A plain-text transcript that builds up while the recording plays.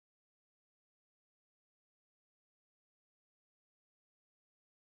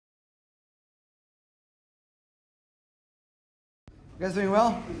You guys doing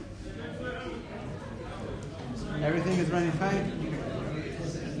well? Everything is running fine?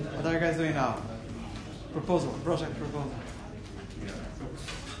 What are you guys doing now? Project proposal.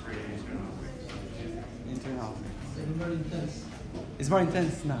 Internal. It's more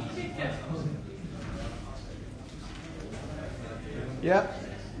intense now. Yeah.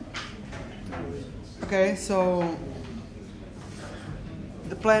 Okay, so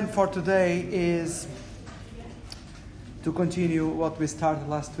the plan for today is to continue what we started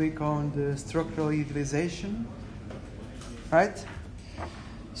last week on the structural idealization, right?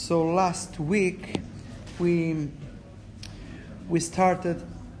 So last week we started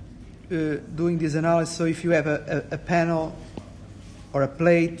doing this analysis. So if you have a panel or a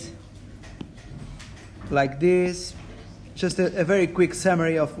plate like this, just a very quick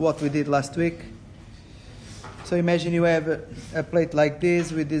summary of what we did last week. So imagine you have a plate like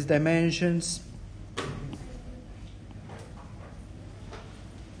this with these dimensions.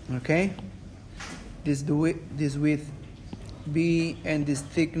 Okay, this width B and this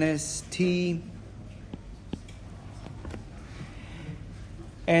thickness T,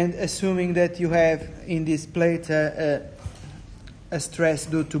 and assuming that you have in this plate a stress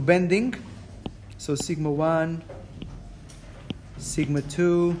due to bending, so sigma 1, sigma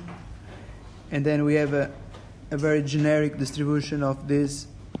 2, and then we have a very generic distribution of these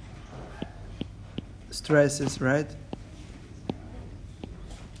stresses, right?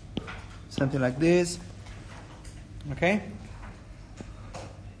 Something like this. Okay.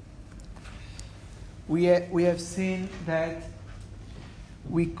 We have seen that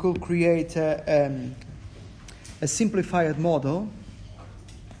we could create a simplified model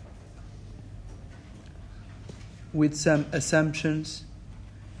with some assumptions.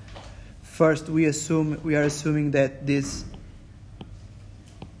 First, we are assuming that this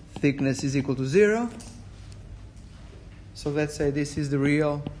thickness is equal to 0. So let's say this is the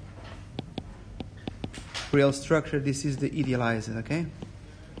real structure, this is the idealized, okay?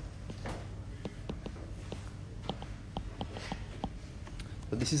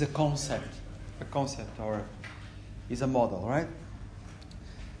 But this is a concept or is a model, right?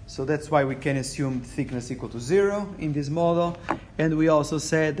 So that's why we can assume thickness equal to 0 in this model. And we also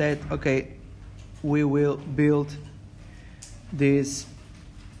said that, okay, we will build this,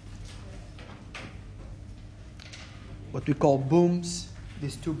 what we call booms,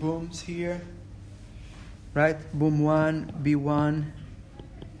 these two booms here. Right, boom 1, B1,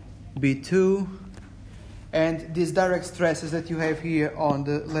 B2, and these direct stresses that you have here on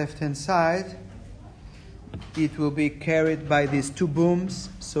the left-hand side, it will be carried by these two booms.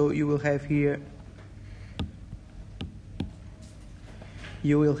 So you will have here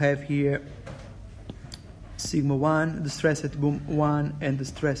sigma 1, the stress at boom 1 and the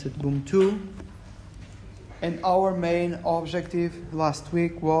stress at boom 2. And our main objective last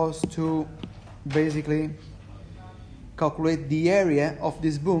week was to basically calculate the area of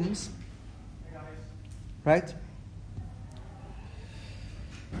these booms, right?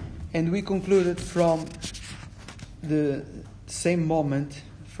 And we concluded from the same moment,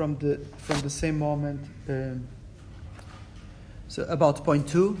 so about point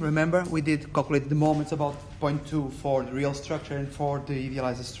 2. Remember, we did calculate the moments about point 2 for the real structure and for the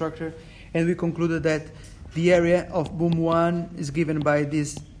idealized structure, and we concluded that the area of boom 1 is given by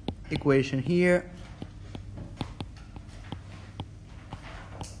this equation here,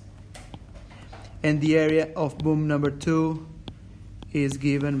 and the area of boom number 2 is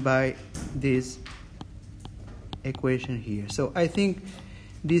given by this equation here. So I think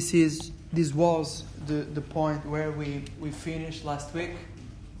this was the point where we finished last week,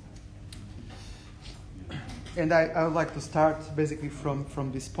 and I would like to start basically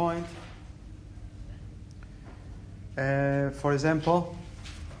from this point. For example,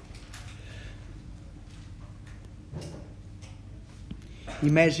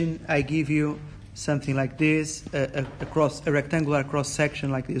 imagine I give you something like this, a rectangular cross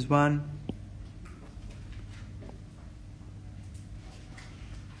section like this one.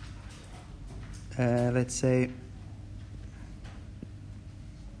 Let's say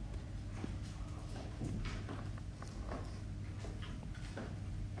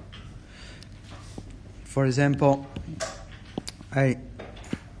for example,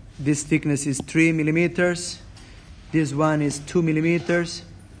 this thickness is 3 millimeters. This one is 2 millimeters.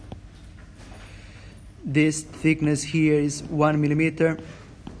 This thickness here is 1 millimeter.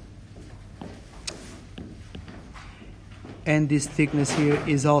 And this thickness here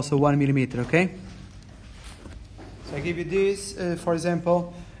is also 1 millimeter, okay? So I give you this, for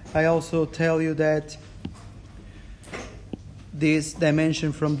example. I also tell you that this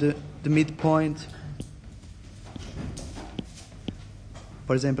dimension from the midpoint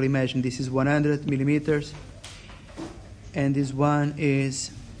For example, imagine this is 100 millimeters, and this one is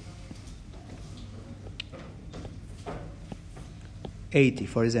 80,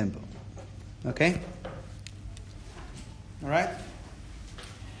 for example. Okay? All right?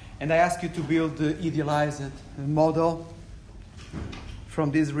 And I ask you to build the idealized model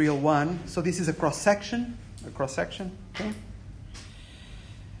from this real one. So this is a cross-section. Okay?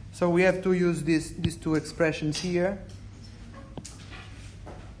 So we have to use these two expressions here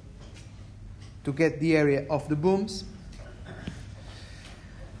to get the area of the booms.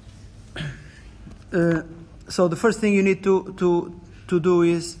 So the first thing you need to do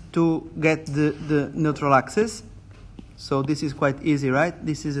is to get the neutral axis. So this is quite easy, right?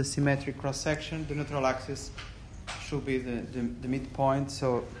 This is a symmetric cross-section. The neutral axis should be the midpoint.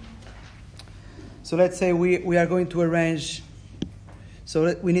 So let's say we are going to arrange.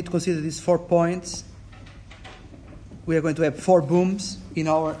 So we need to consider these 4 points. We are going to have 4 booms in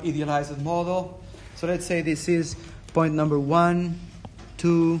our idealized model. So let's say this is point number 1,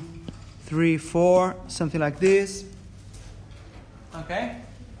 2, 3, 4, something like this. Okay?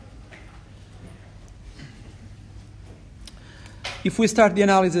 If we start the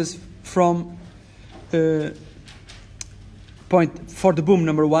analysis from point for the boom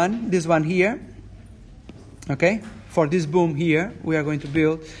number 1, this one here, okay? For this boom here, we are going to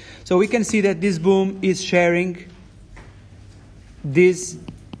build. So we can see that this boom is sharing this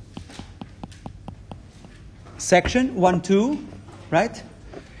section 1, 2, right?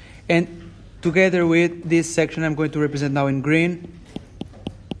 And together with this section, I'm going to represent now in green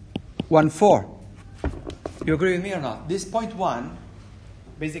 1, 4. You agree with me or not? This point 1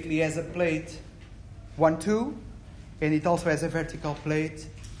 basically has a plate 1, 2, and it also has a vertical plate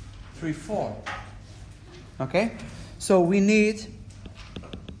 3, 4. Okay? So we need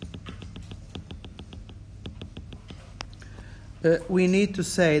to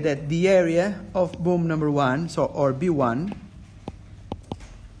say that the area of boom number 1, or B1,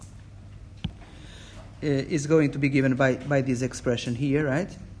 is going to be given by this expression here,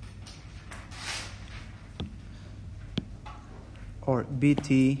 right? Or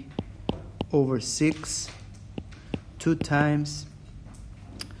BT over 6, 2 times.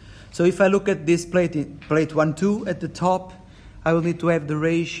 So if I look at this plate 1, 2 at the top, I will need to have the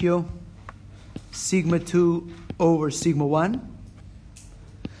ratio sigma 2 over sigma 1.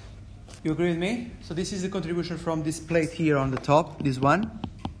 You agree with me? So this is the contribution from this plate here on the top, this one.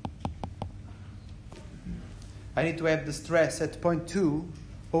 I need to have the stress at point 2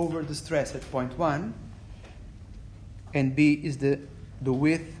 over the stress at point 1. And B is the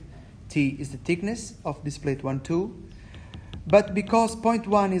width, T is the thickness of this plate 1, 2. But because point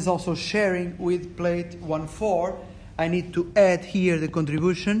 1 is also sharing with plate 1, 4, I need to add here the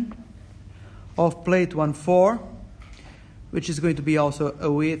contribution of plate 1, 4, which is going to be also a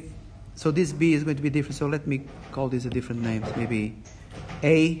width. So this B is going to be different. So let me call this a different name, maybe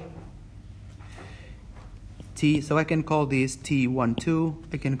A, T. So I can call this T1, 2.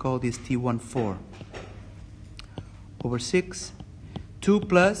 I can call this T1, 4. Over 6, 2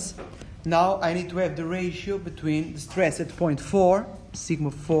 plus. Now I need to have the ratio between the stress at point 4,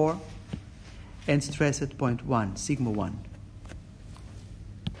 sigma 4, and stress at point 1, sigma 1.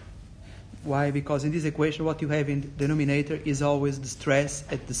 Why? Because in this equation, what you have in the denominator is always the stress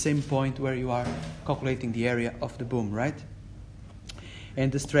at the same point where you are calculating the area of the boom, right?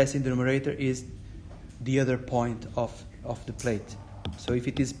 And the stress in the numerator is the other point of the plate. So if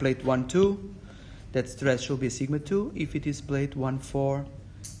it is plate 1, 2, that stress should be sigma 2. If it is plate 1, 4,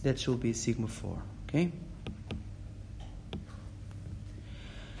 that should be sigma 4. Okay?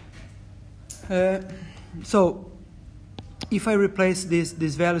 So if I replace this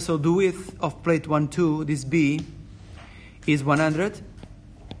value, so the width of plate 1, 2, this B, is 100.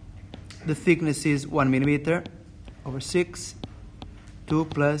 The thickness is 1 millimeter over 6, 2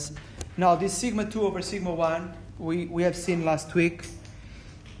 plus. Now this sigma 2 over sigma 1, we have seen last week.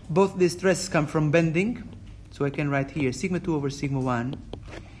 Both these stresses come from bending. So I can write here sigma 2 over sigma 1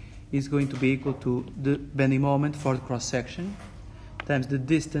 is going to be equal to the bending moment for the cross-section times the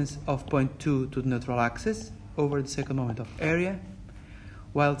distance of point 2 to the neutral axis over the second moment of area,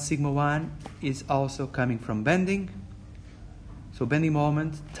 while sigma 1 is also coming from bending. So bending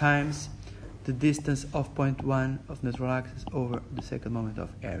moment times the distance of point 1 of neutral axis over the second moment of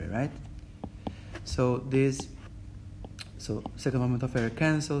area, right? So second moment of area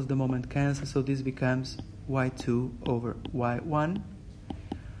cancels, the moment cancels, so this becomes y2 over y1.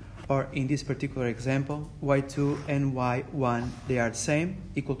 Or in this particular example, y2 and y1, they are the same,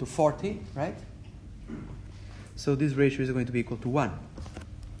 equal to 40, right? So this ratio is going to be equal to 1.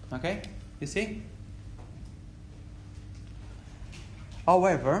 Okay? You see?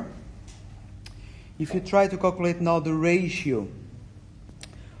 However, if you try to calculate now the ratio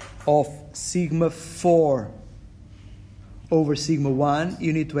of sigma 4 over sigma 1,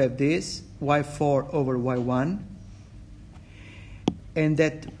 you need to have this, y4 over y1, and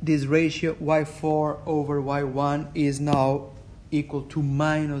that this ratio y4 over y1 is now equal to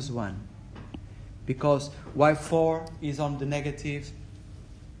minus 1, because y4 is on the negative,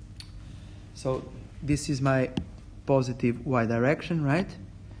 so this is my positive y direction, right?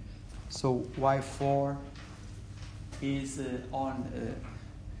 So y4 is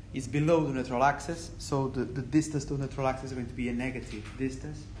is below the neutral axis, so the distance to the neutral axis is going to be a negative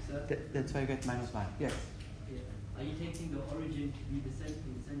distance. That's why you get minus 1. Yes? Yeah. Are you taking the origin to be the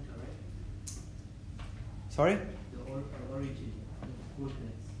center, right? Sorry? The origin, the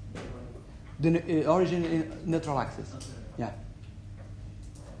coordinates. The origin in neutral axis. Okay. Yeah.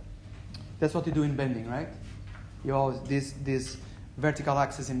 That's what you do in bending, right? You always this vertical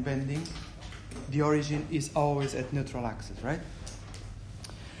axis in bending, the origin is always at neutral axis, right?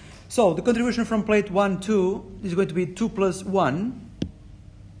 So the contribution from plate 1, 2 is going to be 2 plus 1.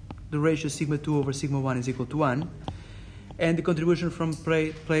 The ratio sigma 2 over sigma 1 is equal to 1. And the contribution from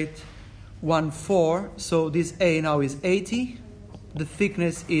plate 1, 4, so this A now is 80. The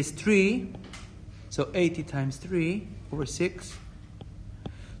thickness is 3, so 80 times 3 over 6.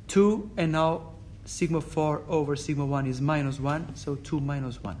 2, and now sigma 4 over sigma 1 is minus 1, so 2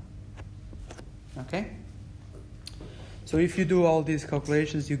 minus 1. Okay? So if you do all these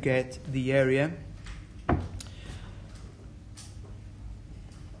calculations, you get the area.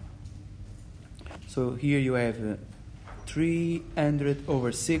 So here you have 300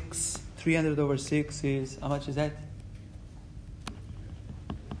 over 6. 300 over 6 is, how much is that?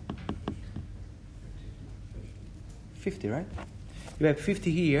 50, right? You have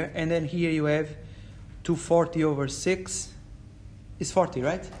 50 here, and then here you have 240 over 6 is 40,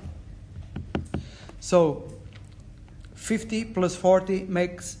 right? So 50 plus 40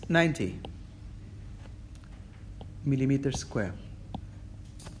 makes 90 millimeters square.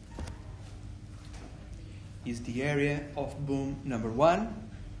 Is the area of boom number 1.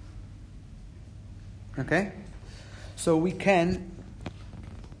 Okay? So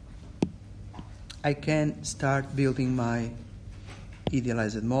I can start building my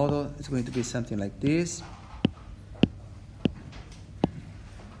idealized model. It's going to be something like this.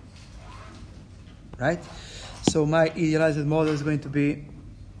 Right? So my idealized model is going to be,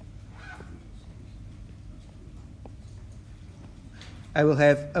 I will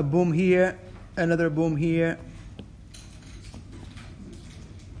have a boom here, another boom here.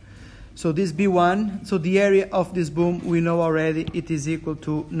 So this B1, so the area of this boom, we know already it is equal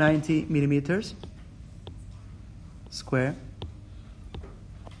to 90 millimeters square.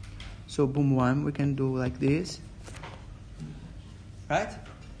 So boom 1 we can do like this, right?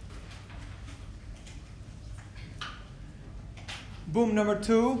 Boom number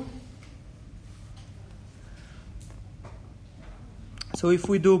 2. So if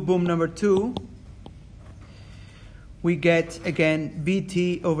we do boom number 2, we get again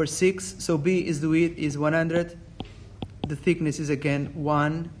BT over 6. So B is the width is 100. The thickness is again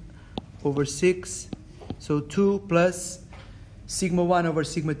 1 over 6. So 2 plus sigma 1 over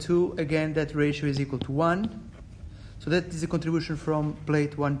sigma 2. Again, that ratio is equal to 1. So that is the contribution from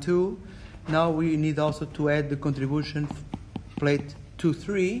plate 1, 2. Now we need also to add the contribution plate 2,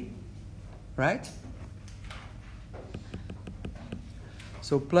 3, right?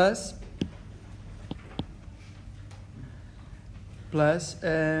 So plus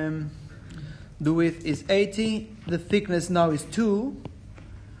the width is 80, the thickness now is 2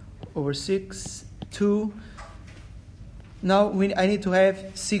 over 6, 2. Now I need to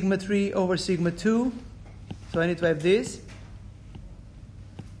have sigma 3 over sigma 2, so I need to have this.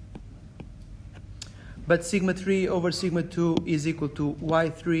 But sigma 3 over sigma 2 is equal to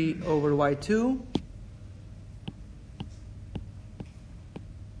y3 over y2.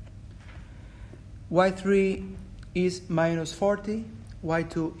 y3 is minus 40,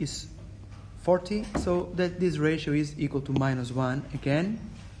 y2 is 40, so that this ratio is equal to minus 1 again.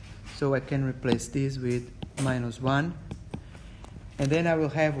 So I can replace this with minus 1. And then I will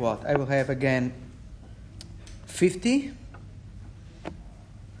have what? I will have again 50.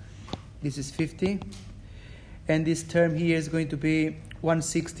 This is 50. And this term here is going to be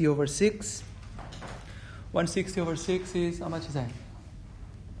 160 over 6. 160 over 6 is, how much is that?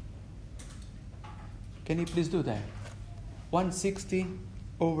 Can you please do that? 160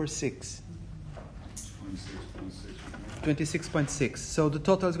 over 6. 26.6. So the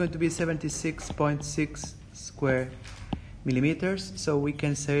total is going to be 76.6 square millimeters. So we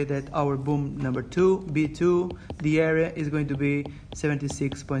can say that our boom number 2, B2, the area is going to be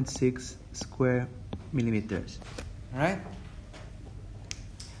 76.6 square millimeters. All right?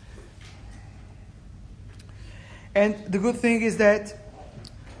 And the good thing is that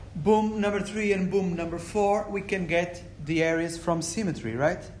boom number 3 and boom number 4, we can get the areas from symmetry,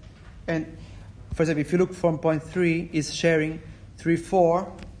 right? And for example, if you look from point 3, is sharing 3,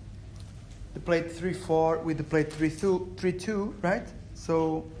 4, the plate 3, 4 with the plate 3, 2, right?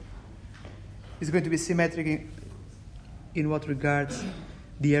 So it's going to be symmetric in what regards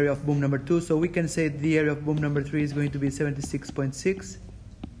the area of boom number 2. So we can say the area of boom number 3 is going to be 76.6.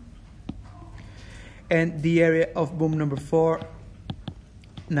 And the area of boom number 4,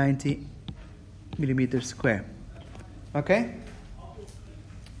 90 millimeters square. Okay?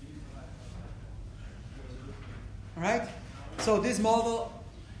 All right? So this model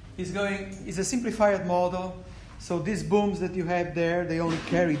is a simplified model. So these booms that you have there, they only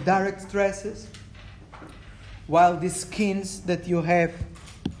carry direct stresses, while these skins that you have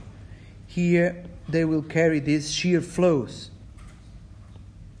here, they will carry these shear flows.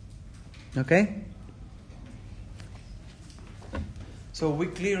 Okay? So we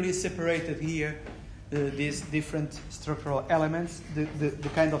clearly separated here these different structural elements, the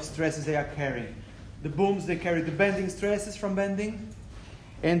kind of stresses they are carrying. The booms, they carry the bending stresses from bending,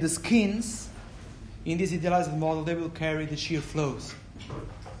 and the skins, in this idealized model, they will carry the shear flows.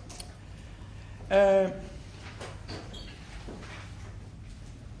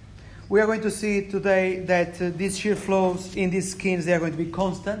 We are going to see today that these shear flows in these skins, they are going to be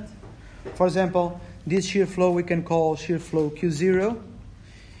constant. For example, this shear flow we can call shear flow Q0.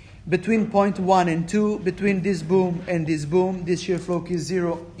 Between point 1 and 2, between this boom and this boom, this shear flow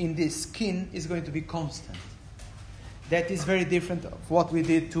Q0 in this skin is going to be constant. That is very different of what we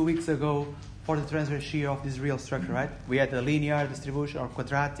did 2 weeks ago for the transverse shear of this real structure, right? We had a linear distribution or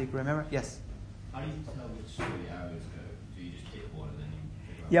quadratic, remember? Yes? How do you tell which way the arrows go? Do you just hit one and then you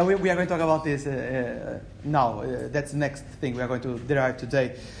figure out? Yeah, we are going to talk about this now. That's the next thing we are going to derive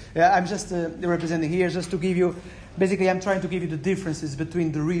today. I'm just representing here just to give you, basically I'm trying to give you the differences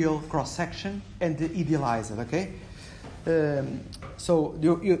between the real cross-section and the idealized, okay? So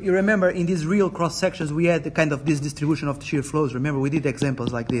you remember in these real cross-sections we had the kind of this distribution of the shear flows. Remember we did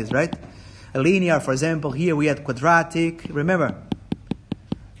examples like this, right? A linear, for example, here we had quadratic. Remember?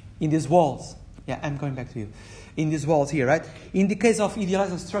 In these walls. Yeah, I'm going back to you. In these walls here, right? In the case of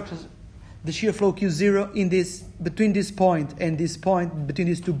idealized structures, the shear flow Q0 in this, between this point and this point, between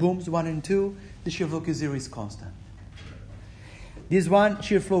these two booms, 1 and 2, the shear flow Q0 is constant. This one,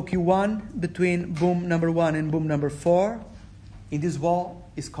 shear flow Q1, between boom number 1 and boom number 4, in this wall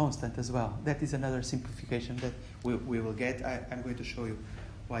is constant as well. That is another simplification that we will get. I'm going to show you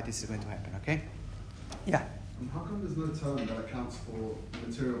why this is going to happen, okay? Yeah? How come there's no term that accounts for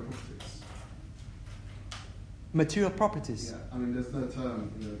material properties? Material properties? Yeah, I mean, there's no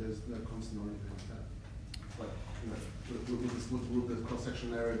term, there's no constant or anything like that. Like, will the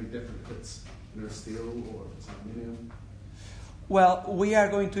cross-sectional area be different if it's, steel or if it's aluminium? Well, we are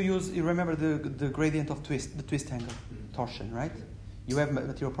going to use, you remember the gradient of twist, the twist angle, torsion, right? Yeah. You have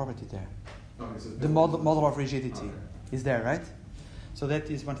material property there. Okay, so The model of rigidity okay. is there, right? So that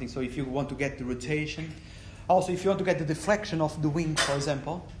is one thing. So if you want to get the rotation, also if you want to get the deflection of the wing, for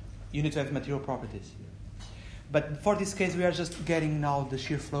example, you need to have material properties. But for this case, we are just getting now the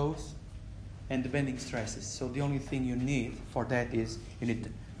shear flows and the bending stresses. So the only thing you need for that is you need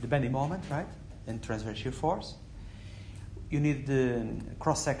the bending moment, right? And transverse shear force. You need the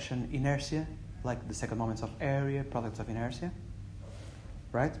cross-section inertia, like the second moments of area, products of inertia,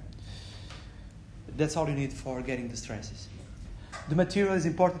 right? That's all you need for getting the stresses. The material is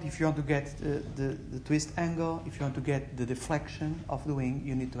important if you want to get the twist angle. If you want to get the deflection of the wing,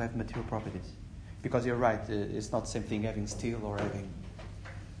 you need to have material properties. Because you're right, it's not the same thing having steel or having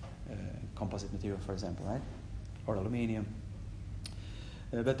composite material, for example, right? Or aluminium.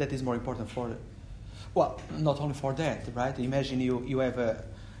 But that is more important for, well, not only for that, right? Imagine you have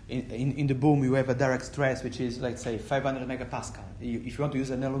in the boom you have a direct stress which is, let's say, 500 megapascal. If you want to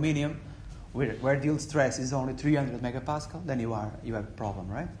use an aluminium where the yield stress is only 300 megapascal, then you have a problem,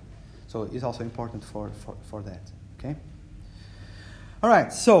 right? So it's also important for that, okay? All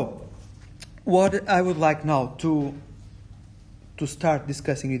right, so what I would like now to start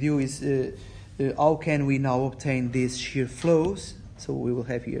discussing with you is how can we now obtain these shear flows. So we will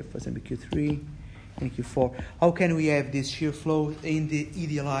have here, for example, Q3 and Q4. How can we have these shear flows in the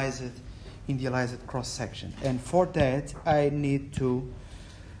idealized cross section? And for that, I need to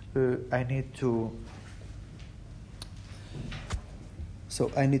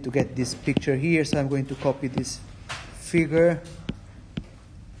get this picture here. So I'm going to copy this figure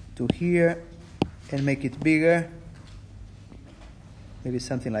to here and make it bigger. Maybe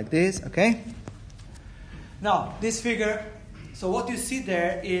something like this, okay? Now, this figure, so what you see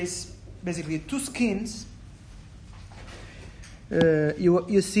there is basically two skins.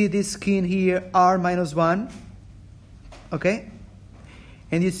 You see this skin here, R minus 1, okay?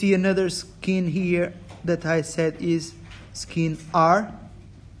 And you see another skin here that I said is skin R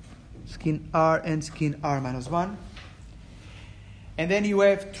and skin R minus 1. And then you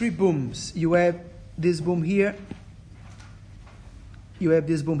have three booms. You have this boom here, you have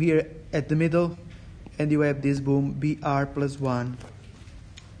this boom here at the middle, and you have this boom BR plus 1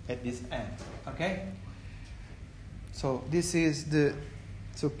 at this end, okay? So this is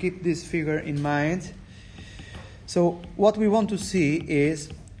so keep this figure in mind. So what we want to see is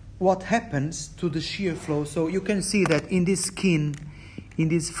what happens to the shear flow. So you can see that in this skin, in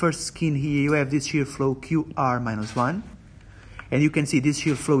this first skin here, you have this shear flow QR minus 1. And you can see this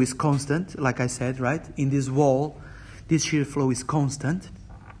shear flow is constant, like I said, right? In this wall, this shear flow is constant.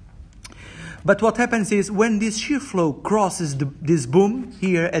 But what happens is when this shear flow crosses this boom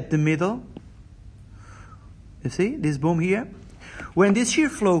here at the middle, you see, this boom here? When this shear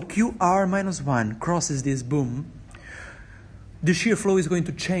flow QR minus 1 crosses this boom, the shear flow is going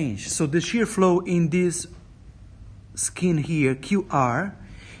to change. So the shear flow in this skin here, QR,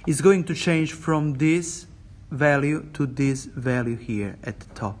 is going to change from this value to this value here at the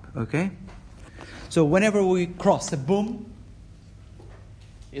top, okay? So whenever we cross a boom,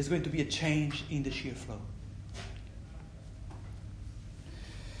 it's going to be a change in the shear flow.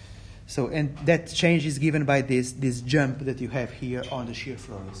 So, and that change is given by this jump that you have here on the shear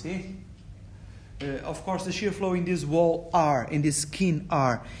flow, you see? Of course, the shear flow in this wall R, in this skin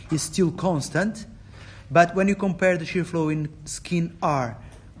R, is still constant. But when you compare the shear flow in skin R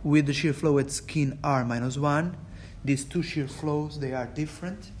with the shear flow at skin R minus 1, these two shear flows, they are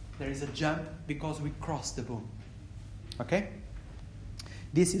different. There is a jump because we cross the boom. Okay?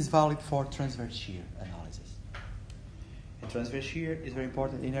 This is valid for transverse shear analysis. And transverse shear is very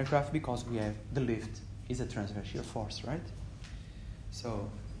important in aircraft because we have the lift is a transverse shear force, right? So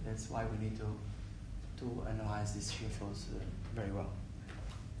that's why we need to analyze these shear flows very well.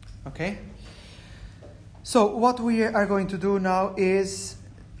 Okay? So what we are going to do now is,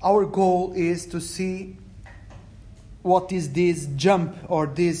 our goal is to see what is this jump or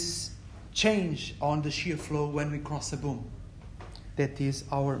this change on the shear flow when we cross a boom. That is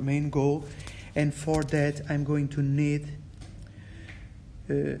our main goal. And for that, I'm going to need,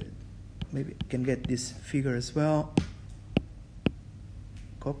 maybe I can get this figure as well.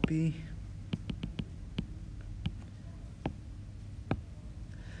 Copy.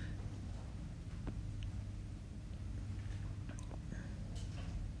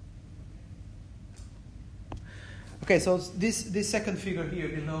 Okay, so this second figure here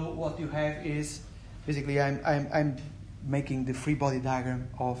below, what you have is basically I'm making the free body diagram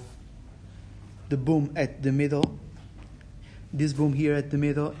of the boom at the middle. This boom here at the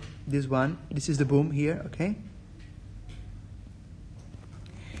middle, this one, this is the boom here, okay?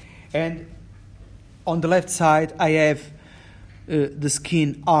 And on the left side, I have the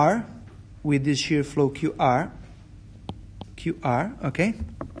skin R with this shear flow QR, okay?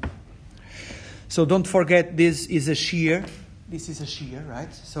 So don't forget this is a shear. This is a shear,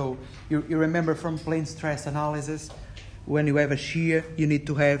 right? So you remember from plane stress analysis, when you have a shear, you need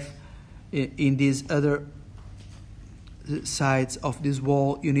to have in these other sides of this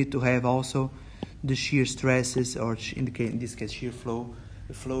wall, you need to have also the shear stresses, or in this case shear flow,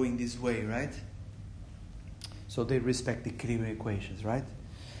 flowing this way, right? So they respect the equilibrium equations, right?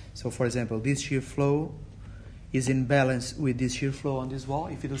 So for example, this shear flow is in balance with this shear flow on this wall.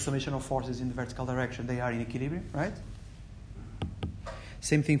 If you do summation of forces in the vertical direction, they are in equilibrium, right?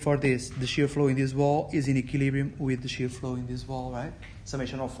 Same thing for this. The shear flow in this wall is in equilibrium with the shear flow in this wall, right?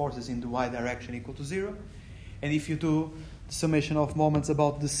 Summation of forces in the y direction equal to 0. And if you do the summation of moments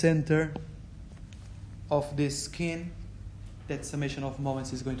about the center of this skin, that summation of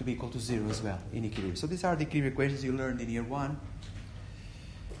moments is going to be equal to 0 as well in equilibrium. So these are the equilibrium equations you learned in year 1.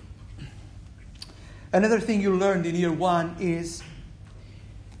 Another thing you learned in year 1 is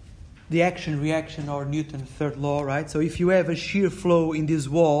the action-reaction or Newton's third law, right? So if you have a shear flow in this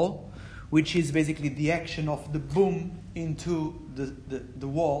wall, which is basically the action of the boom into the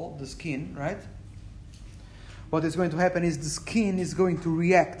wall, the skin, right? What is going to happen is the skin is going to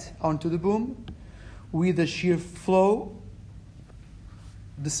react onto the boom with a shear flow,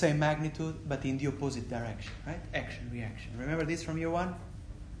 the same magnitude, but in the opposite direction, right? Action-reaction. Remember this from year 1?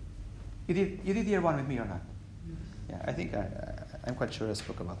 You did year 1 with me or not? Yeah, I think I'm quite sure I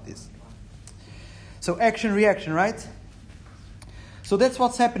spoke about this. So action-reaction, right? So that's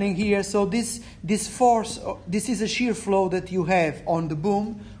what's happening here. So this force, this is a shear flow that you have on the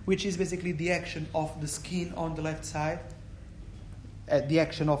boom, which is basically the action of the skin on the left side, the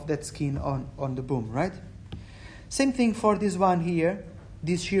action of that skin on the boom, right? Same thing for this one here.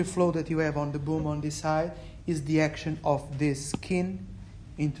 This shear flow that you have on the boom on this side is the action of this skin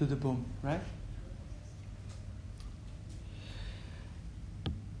into the boom, right?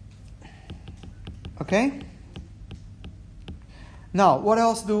 Okay? Now, what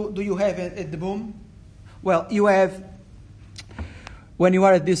else do you have at the boom? Well, you have, when you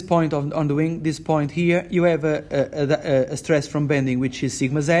are at this point on the wing, this point here, you have a stress from bending, which is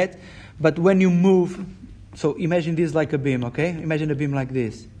sigma z. But when you move, so imagine this like a beam, okay? Imagine a beam like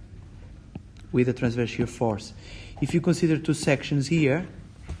this with a transverse shear force. If you consider two sections here,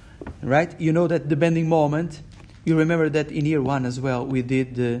 right, you know that the bending moment, you remember that in year 1 as well, we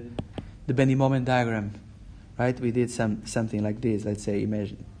did the bending moment diagram, right? We did something like this. Let's say,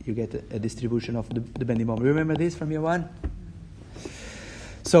 imagine you get a distribution of the bending moment. Remember this from year 1?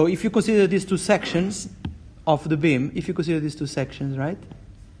 So if you consider these two sections of the beam, right?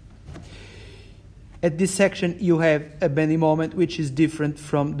 At this section, you have a bending moment which is different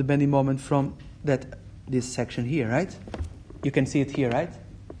from the bending moment from this section here, right? You can see it here, right?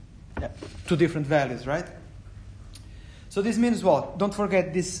 Yeah. Two different values, right? So this means what? Don't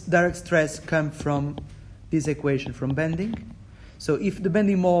forget this direct stress comes from this equation from bending. So if the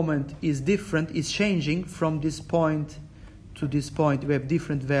bending moment is different, is changing from this point to this point, we have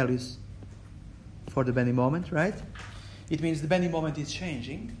different values for the bending moment, right? It means the bending moment is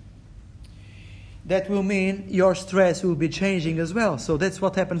changing. That will mean your stress will be changing as well. So that's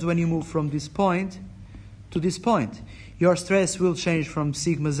what happens when you move from this point to this point. Your stress will change from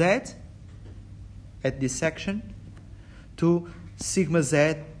sigma z at this section to sigma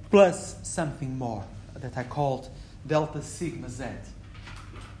z plus something more that I called delta sigma z.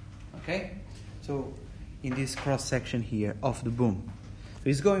 Okay? So in this cross section here of the boom. So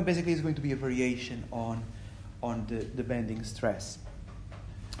it's going to be a variation on the bending stress.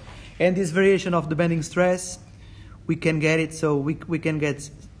 And this variation of the bending stress, we can get it, so we can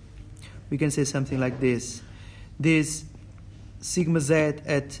say something like this. This sigma z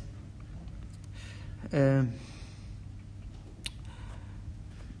at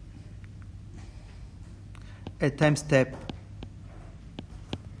time step,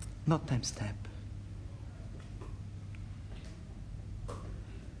 not time step,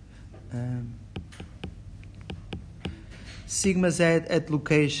 sigma z at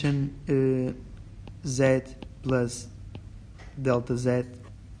location z plus delta z,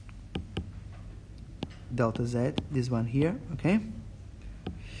 this one here, okay,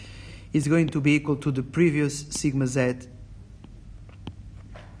 is going to be equal to the previous sigma z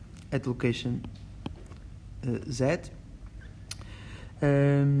at location z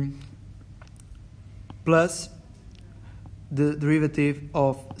plus the derivative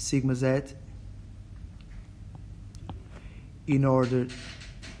of sigma z in order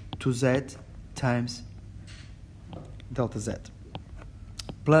to z times delta z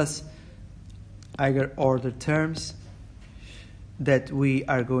plus higher order terms that we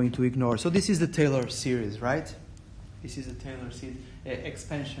are going to ignore. So this is the Taylor series, right? This is a Taylor series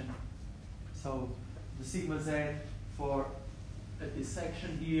expansion. So the sigma z for this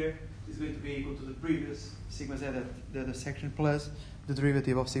section here is going to be equal to the previous sigma z at the other section plus the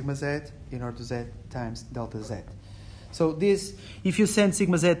derivative of sigma z in order to z times delta z. So this, if you send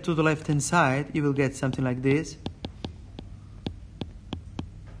sigma z to the left-hand side, you will get something like this.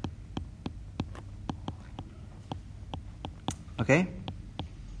 Okay?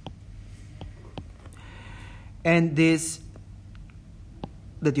 And this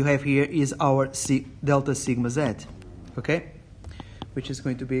that you have here is our delta sigma z, okay? Which is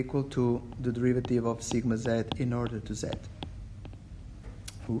going to be equal to the derivative of sigma z in order to z.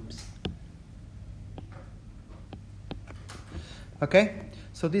 Oops. Okay?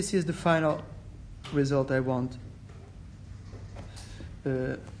 So this is the final result I want.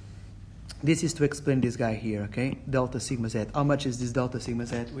 This is to explain this guy here, okay? Delta sigma z. How much is this delta sigma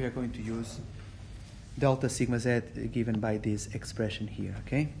z? We are going to use delta sigma z given by this expression here,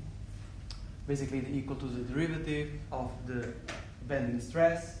 okay? Basically equal to the derivative of the bending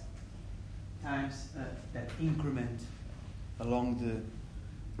stress times that increment along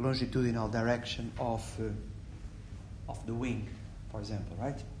the longitudinal direction of the wing, for example,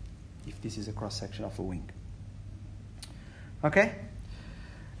 right? If this is a cross section of a wing. Okay?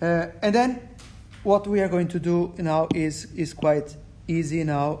 And then what we are going to do now is quite easy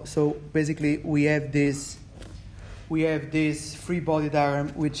now. So basically we have this free body diagram,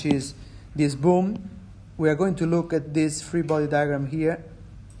 which is this boom we are going to look at this free body diagram here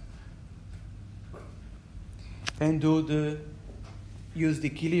and use the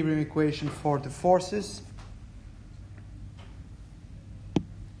equilibrium equation for the forces.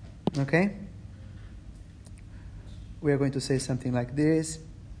 Okay? We are going to say something like this.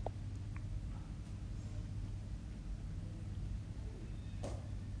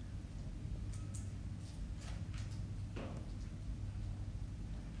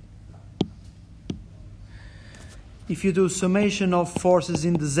 If you do summation of forces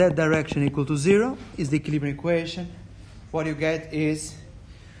in the z direction equal to 0, is the equilibrium equation, what you get is,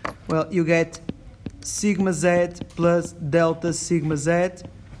 well, you get sigma z plus delta sigma z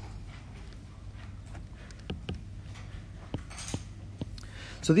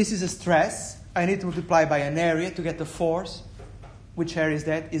so this is a stress. I need to multiply by an area to get the force. Which area is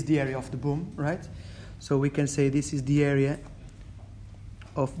that? Is the area of the boom, right? So we can say this is the area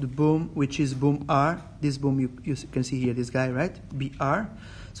of the boom, which is boom R. This boom, you can see here, this guy, right? BR.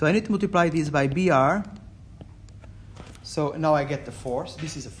 So I need to multiply this by BR. So now I get the force.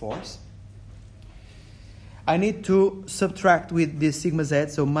 This is a force. I need to subtract with this sigma z,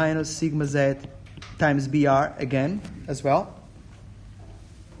 so minus sigma z times BR again as well.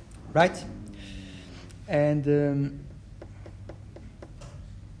 Right? And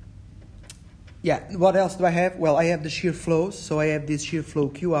yeah, what else do I have? Well, I have the shear flows. So I have this shear flow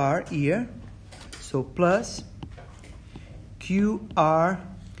QR here. So plus QR.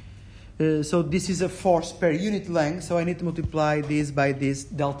 So this is a force per unit length. So I need to multiply this by this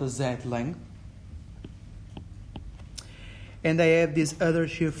delta Z length. And I have this other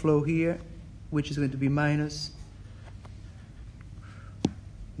shear flow here, which is going to be minus.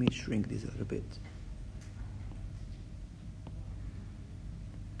 Let me shrink this a little bit.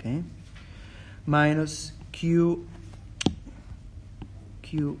 Okay. Minus QR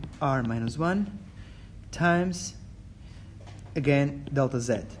minus 1 times, again, delta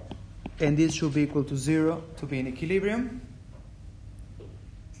Z. And this should be equal to 0 to be in equilibrium.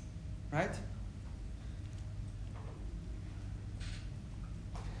 Right?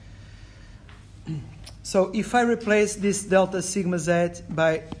 So if I replace this delta sigma Z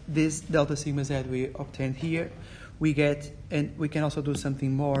by this delta sigma Z we obtained here, we get, and we can also do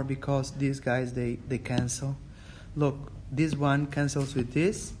something more because these guys, they cancel. Look, this one cancels with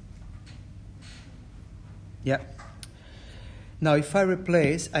this. Yeah. Now if I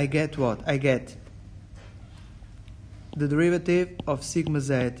replace, I get what? I get the derivative of sigma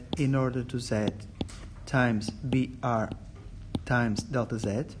Z in order to Z times BR times delta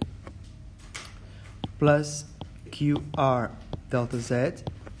Z plus QR delta Z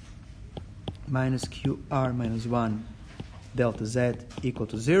minus QR minus 1 delta Z equal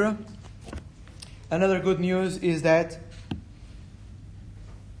to 0. Another good news is that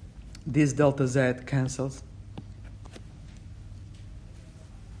this delta Z cancels.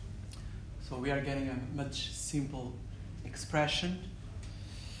 So we are getting a much simple expression.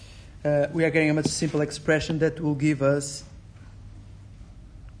 We are getting a much simple expression that will give us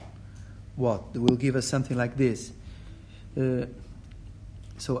what? It will give us something like this.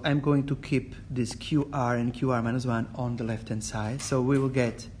 So I'm going to keep this QR and QR minus 1 on the left-hand side. So we will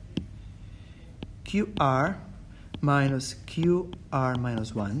get QR minus QR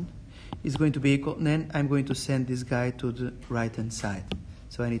minus 1 is going to be equal. And then I'm going to send this guy to the right-hand side.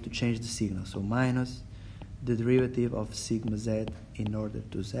 So I need to change the signal. So minus the derivative of sigma Z in order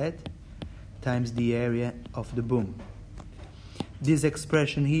to Z times the area of the boom. This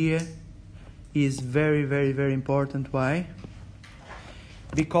expression here is very, very, very important. Why?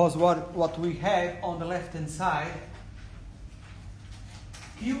 Because what we have on the left-hand side,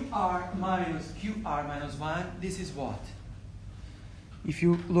 QR minus 1, this is what? If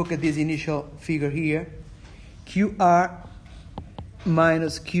you look at this initial figure here, QR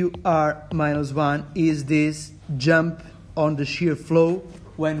minus 1 is this jump on the shear flow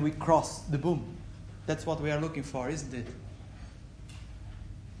when we cross the boom. That's what we are looking for, isn't it?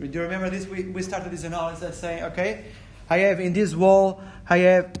 Do you remember this? We started this analysis saying, okay, I have in this wall, I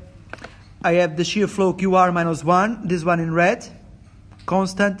have the shear flow QR minus 1, this one in red,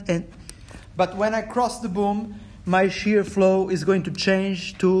 constant, but when I cross the boom, my shear flow is going to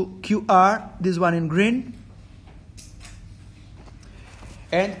change to QR, this one in green,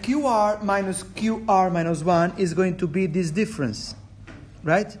 and QR minus 1 is going to be this difference,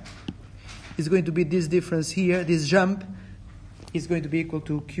 right? It's going to be this difference here, this jump is going to be equal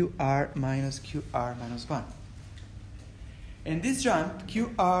to QR minus 1. And this jump,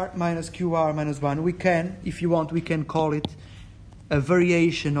 QR minus 1, we can, if you want, we can call it a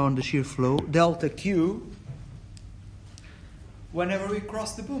variation on the shear flow, delta Q, whenever we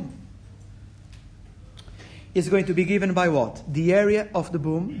cross the boom. is going to be given by what? The area of the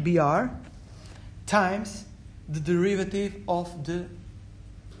boom, BR, times the derivative of the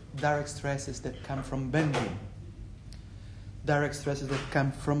direct stresses that come from bending. Direct stresses that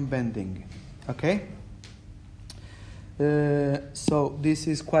come from bending. Okay? So this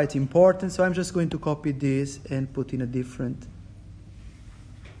is quite important. So I'm just going to copy this and put in a different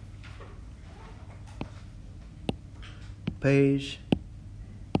page.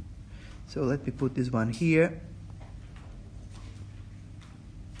 So let me put this one here.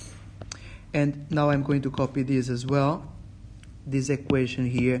 And now I'm going to copy this as well. This equation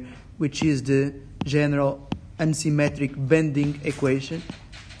here, which is the general unsymmetric bending equation.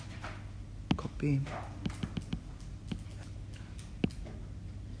 Copy.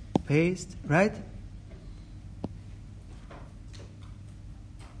 Paste, right?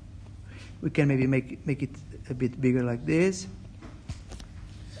 We can maybe make it a bit bigger like this.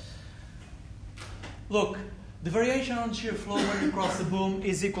 Look, the variation on shear flow when you cross the boom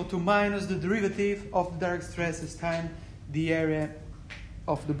is equal to minus the derivative of the direct stresses times the area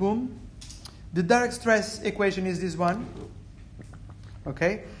of the boom. The direct stress equation is this one.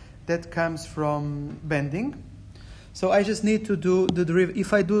 Okay? That comes from bending. So I just need to do the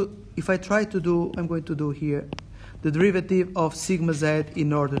derivative. I'm going to do here the derivative of sigma z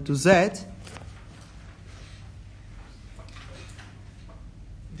in order to z.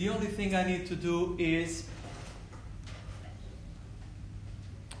 The only thing I need to do is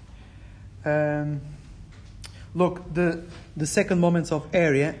look, the second moments of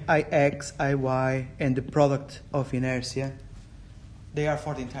area, Ix, Iy, and the product of inertia, they are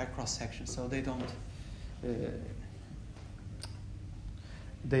for the entire cross section, so they don't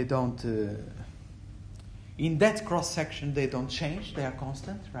in that cross section they don't change, they are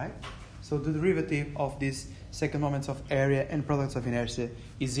constant, right? So the derivative of these second moments of area and products of inertia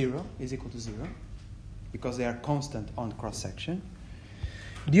is equal to 0, because they are constant on cross section.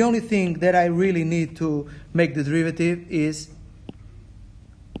 The only thing that I really need to make the derivative is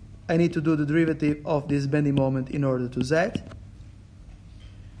I need to do the derivative of this bending moment in order to z.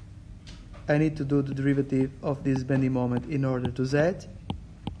 I need to do the derivative of this bending moment in order to z.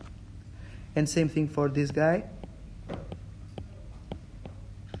 And same thing for this guy.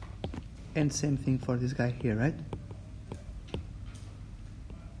 And same thing for this guy here, right?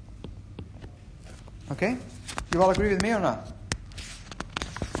 Okay? You all agree with me or not?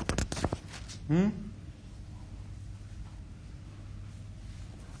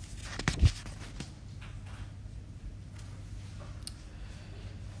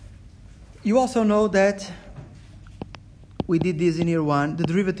 You also know that we did this in year 1. The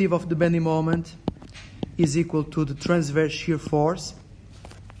derivative of the bending moment is equal to the transverse shear force,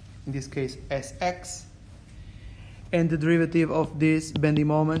 in this case Sx, and the derivative of this bending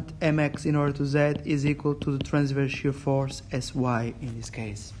moment, mx in order to z, is equal to the transverse shear force Sy in this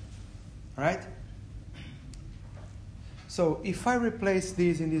case. Alright? So if I replace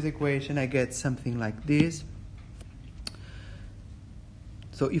this in this equation, I get something like this.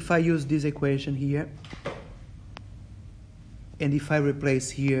 So if I use this equation here, and if I replace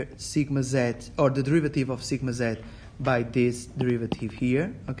here sigma z, or the derivative of sigma z, by this derivative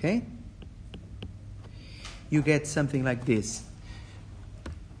here, okay? You get something like this.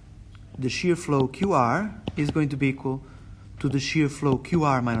 The shear flow QR is going to be equal to the shear flow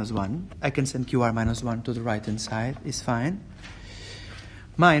QR minus 1. I can send QR minus 1 to the right-hand side, it's fine.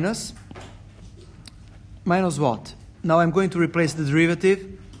 Minus what? Now I'm going to replace the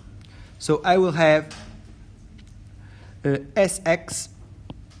derivative. So I will have Sx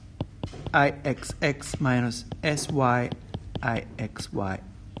Ixx minus Sy Ixy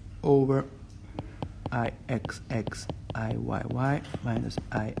over Ixx Iyy minus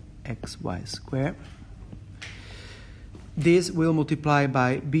Ixy squared. This will multiply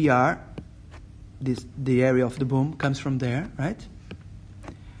by BR. The area of the boom comes from there, right?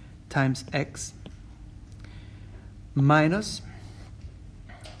 Times X minus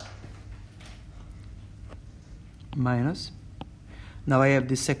now I have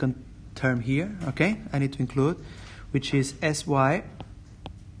this second term here, okay? I need to include, which is Sy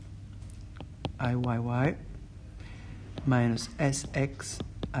Iyy minus Sx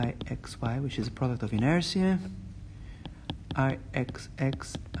Ixy, which is a product of inertia, Ixx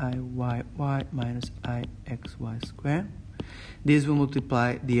Iyy minus Ixy squared. This will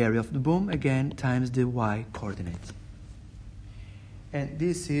multiply the area of the boom again times the y coordinate. And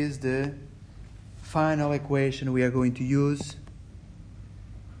this is the final equation we are going to use.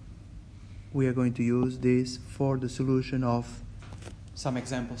 We are going to use this for the solution of some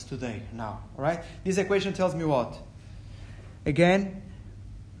examples today now. All right? This equation tells me what? Again,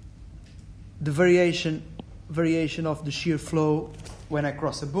 the variation variation of the shear flow when I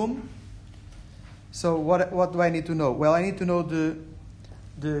cross a boom. So what do I need to know? Well, I need to know the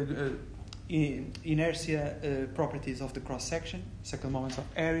inertia properties of the cross section, second moments of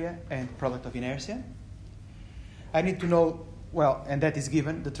area, and product of inertia. I need to know, well, and that is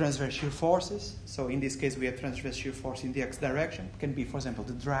given, the transverse shear forces. So in this case, we have transverse shear force in the x direction. It can be, for example,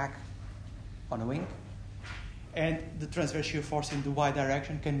 the drag on a wing. And the transverse shear force in the y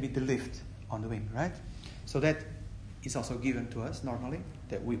direction can be the lift on the wing, right? So that is also given to us normally,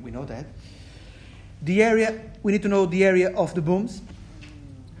 that we know that. The area, we need to know the area of the booms,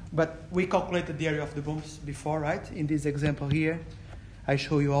 but we calculated the area of the booms before, right? In this example here, I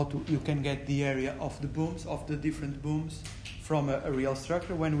show you how you can get the area of the booms, of the different booms from a real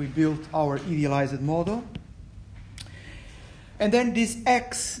structure when we built our idealized model. And then this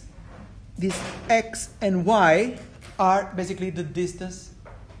x and y are basically the distance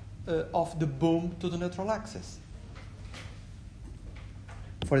of the boom to the neutral axis.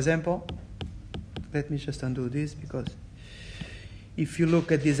 For example, let me just undo this, because if you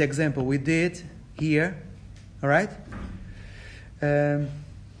look at this example we did here, all right?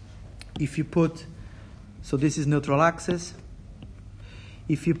 If you put, so this is neutral axis.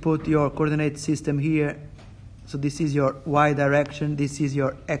 If you put your coordinate system here, so this is your y direction, this is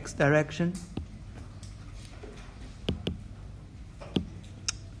your x direction.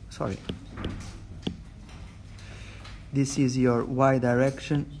 Sorry. This is your y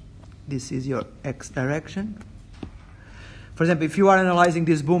direction, this is your x direction. For example, if you are analyzing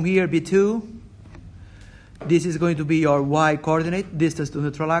this boom here, B2, this is going to be your y coordinate, distance to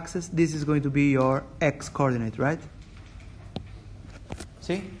neutral axis. This is going to be your x coordinate, right?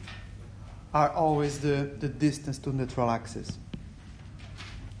 See? Are always the distance to neutral axis.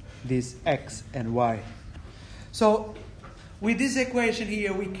 This x and y. So, with this equation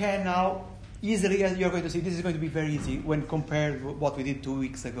here, we can now easily, as you're going to see, this is going to be very easy when compared with what we did 2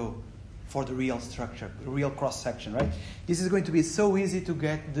 weeks ago for the real structure, the real cross-section, right? This is going to be so easy to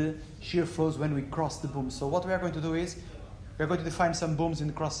get the shear flows when we cross the booms. So what we are going to do is, we are going to define some booms in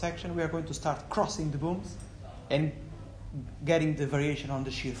the cross-section. We are going to start crossing the booms and getting the variation on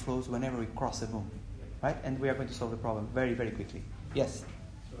the shear flows whenever we cross a boom, right? And we are going to solve the problem very, very quickly. Yes?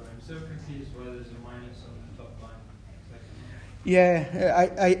 Sorry, I'm so confused why there's a minus on the top line. Yeah,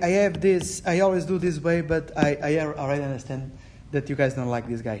 I have this, I always do this way, but I already understand that you guys don't like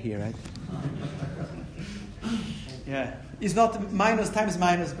this guy here, right? Yeah. It's not minus times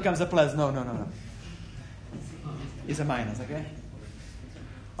minus becomes a plus. No. It's a minus, okay?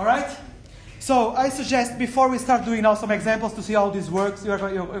 All right? So I suggest before we start doing now some examples to see how this works, you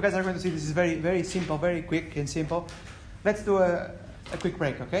guys are going to see this is very, very simple, very quick and simple. Let's do a quick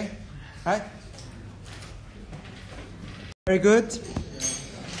break, okay? All right? Very good.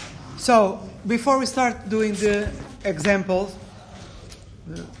 So before we start doing the examples,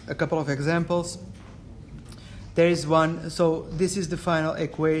 a couple of examples, there is one. So this is the final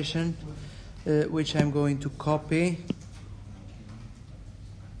equation, which I'm going to copy.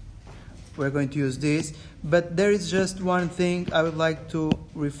 We're going to use this, but there is just one thing I would like to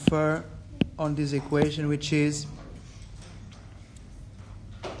refer on this equation, which is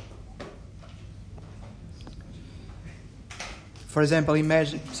for example,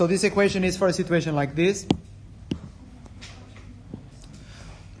 imagine, so this equation is for a situation like this.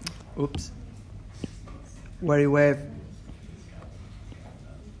 Oops. Where you have,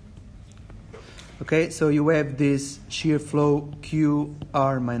 okay, so you have this shear flow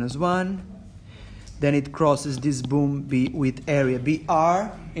QR minus 1. Then it crosses this boom B with area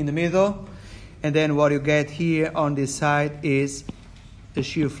BR in the middle. And then what you get here on this side is the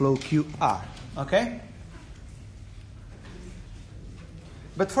shear flow QR. Okay?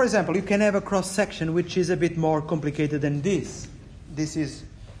 But for example, you can have a cross-section which is a bit more complicated than this. This is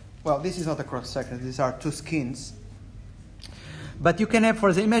not a cross-section. These are two skins. But you can have, for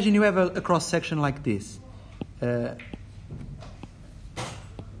example, imagine you have a cross-section like this. An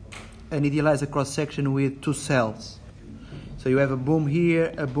idealized cross-section with two cells. So you have a boom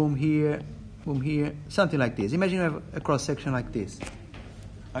here, boom here, something like this. Imagine you have a cross-section like this.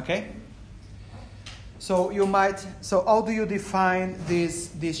 Okay? So how do you define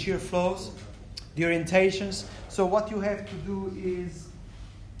these shear flows, the orientations? So what you have to do is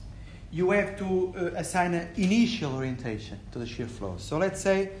you have to assign an initial orientation to the shear flows. So let's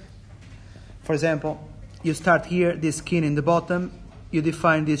say, for example, you start here, this skin in the bottom, you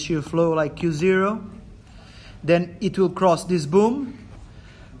define this shear flow like Q0, then it will cross this boom.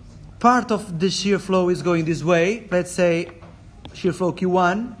 Part of the shear flow is going this way, let's say shear flow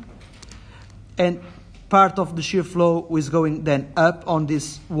Q1, and part of the shear flow is going then up on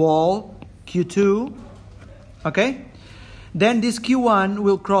this wall, Q2, Okay? Then this Q1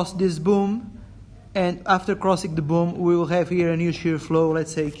 will cross this boom, and after crossing the boom, we will have here a new shear flow,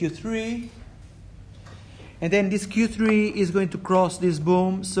 let's say Q3. And then this Q3 is going to cross this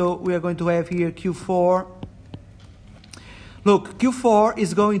boom, so we are going to have here Q4. Look, Q4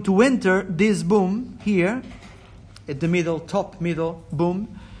 is going to enter this boom here, at the middle, top middle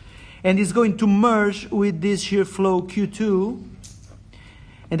boom, and is going to merge with this shear flow Q2.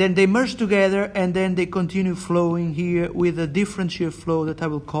 And then they merge together, and then they continue flowing here with a different shear flow that I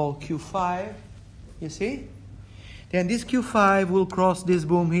will call Q5. You see? Then this Q5 will cross this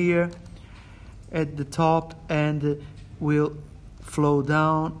boom here at the top and will flow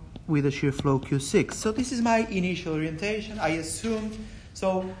down with a shear flow Q6. So this is my initial orientation. I assumed.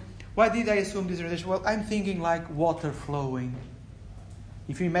 So why did I assume this orientation? Well, I'm thinking like water flowing.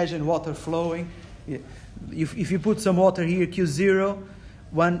 If you imagine water flowing, if you put some water here, Q0,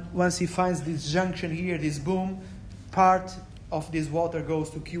 once he finds this junction here, this boom, part of this water goes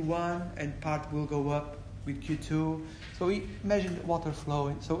to Q1 and part will go up with Q2. So we imagine water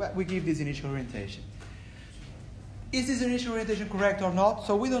flowing. So we give this initial orientation. Is this initial orientation correct or not?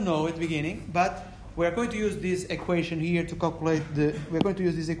 So we don't know at the beginning, but we're going to use this equation here to calculate the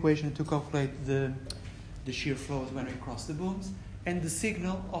shear flows when we cross the booms, and the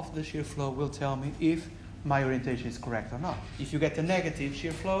signal of the shear flow will tell me if my orientation is correct or not. If you get a negative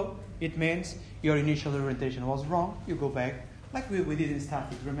shear flow, it means your initial orientation was wrong. You go back, like we did in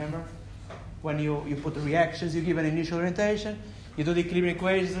statics, remember? When you put the reactions, you give an initial orientation, you do the equilibrium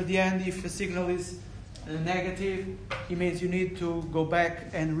equations at the end. If the signal is negative, it means you need to go back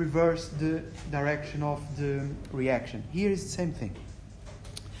and reverse the direction of the reaction. Here is the same thing.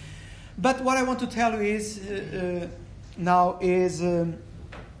 But what I want to tell you is,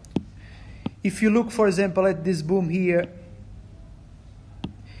 if you look, for example, at this boom here,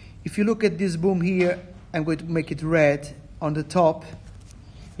 if you look at this boom here, I'm going to make it red on the top.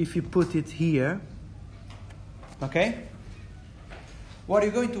 If you put it here, okay? What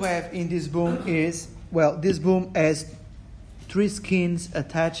you're going to have in this boom is, well, this boom has 3 skins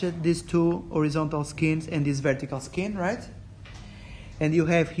attached, these 2 horizontal skins and this vertical skin, right? And you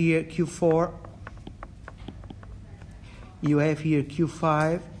have here Q4, you have here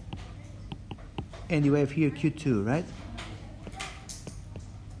Q5, and you have here Q2, right?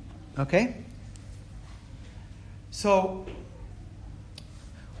 Okay? So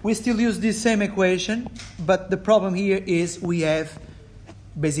we still use this same equation, but the problem here is we have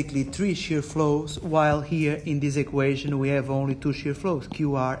basically 3 shear flows, while here in this equation we have only 2 shear flows,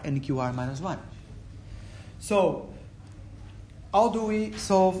 QR and QR minus 1. So how do we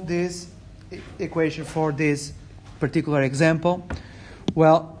solve this equation for this particular example?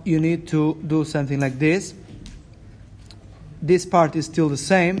 Well, you need to do something like this. This part is still the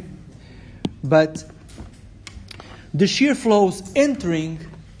same, but the shear flows entering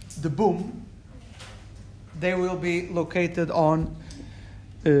the boom, they will be located on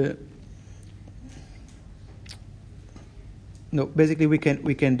basically we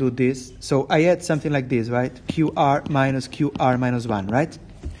can do this. So I had something like this, right? QR minus 1, right?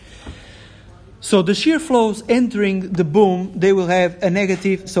 So the shear flows entering the boom, they will have a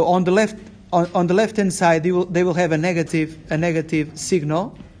negative. So on the left hand side, they will have a negative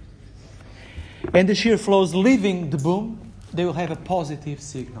signal, and the shear flows leaving the boom, they will have a positive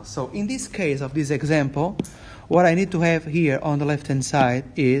signal. So in this case of this example, what I need to have here on the left hand side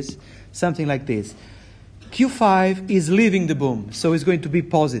is something like this. Q5 is leaving the boom, so it's going to be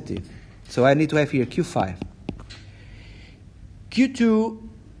positive. So I need to have here Q5. Q2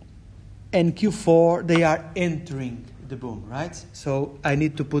 and Q4, they are entering the boom, right? So I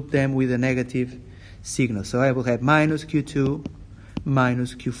need to put them with a negative signal. So I will have minus Q2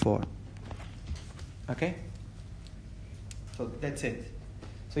 minus Q4. Okay? So that's it.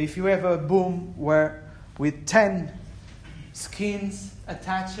 So if you have a boom where with 10 skins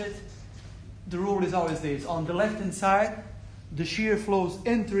attached, the rule is always this. On the left-hand side, the shear flows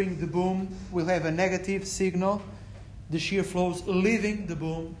entering the boom will have a negative signal. The shear flows leaving the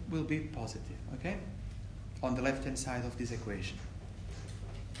boom will be positive, okay? On the left-hand side of this equation.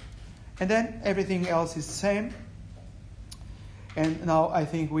 And then everything else is the same. And now I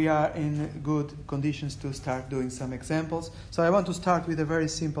think we are in good conditions to start doing some examples. So I want to start with a very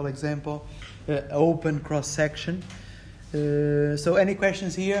simple example, open cross-section. So any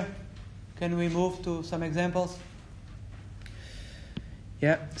questions here? Can we move to some examples?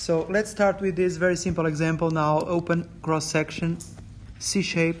 Yeah, so let's start with this very simple example now. Open cross-section,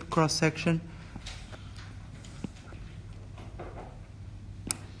 C-shape cross-section.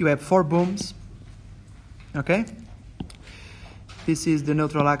 You have 4 booms, okay? This is the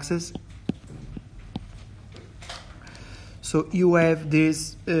neutral axis. So you have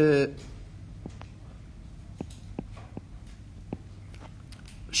this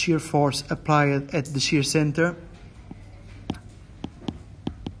shear force applied at the shear center,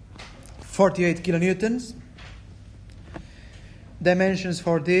 48 kilonewtons. Dimensions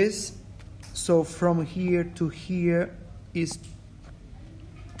for this, so from here to here is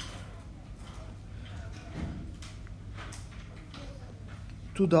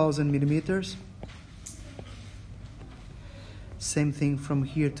 2000 millimeters. Same thing from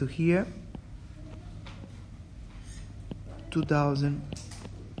here to here, 2000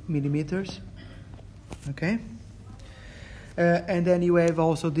 millimeters. Okay, and then you have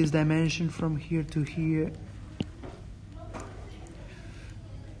also this dimension from here to here,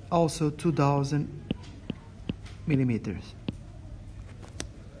 also 2000 millimeters.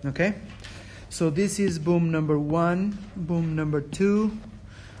 Okay, so this is boom number 1, boom number 2,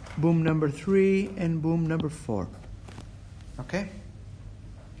 boom number 3, and boom number 4. Okay.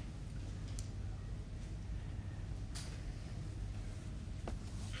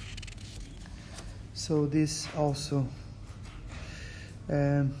 So this also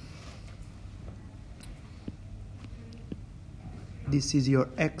this is your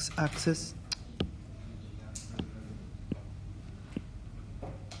x-axis.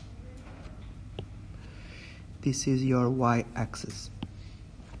 This is your y-axis.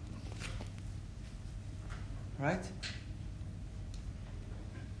 Right?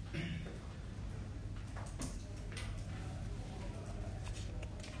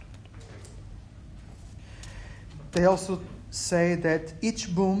 They also say that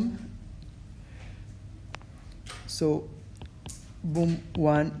each boom, so boom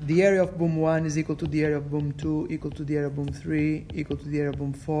 1, the area of boom 1 is equal to the area of boom 2, equal to the area of boom 3, equal to the area of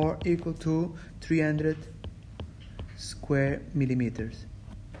boom 4, equal to 300 square millimeters.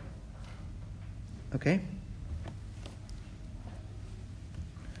 Okay?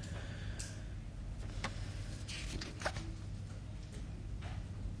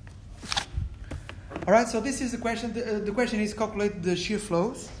 All right, so this is the question. The question is calculate the shear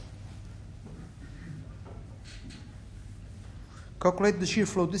flows. Calculate the shear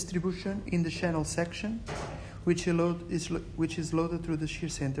flow distribution in the channel section, which is loaded through the shear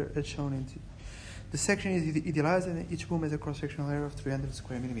center as shown in. The section is idealized and each boom has a cross-sectional area of 300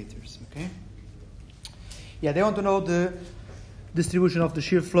 square millimeters. Okay. Yeah, they want to know the distribution of the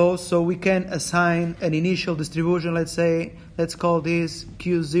shear flow, so we can assign an initial distribution. Let's call this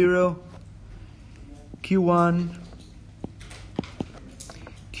Q0. Q1,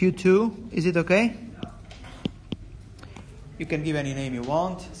 Q2, is it okay? You can give any name you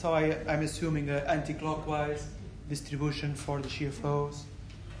want. So I'm assuming an anti-clockwise distribution for the shear flows.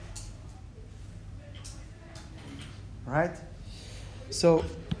 Right? So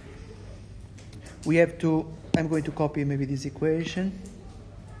we have to, I'm going to copy maybe this equation.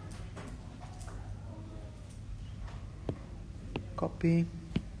 Copy.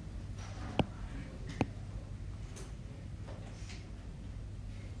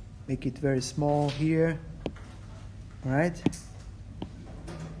 Make it very small here, right?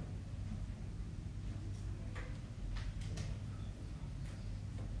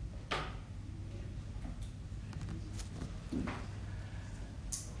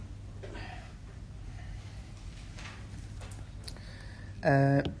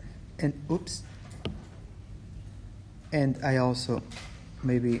 And I also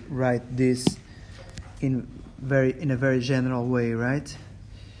maybe write this in a very general way, right?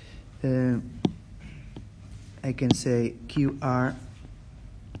 I can say QR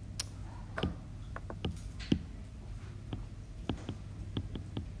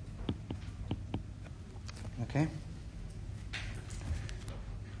okay.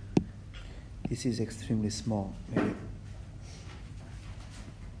 This is extremely small, maybe.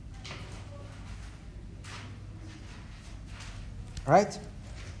 Right?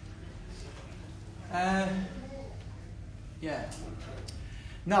 Yeah.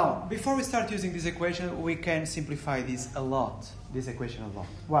 Now, before we start using this equation, we can simplify this equation a lot.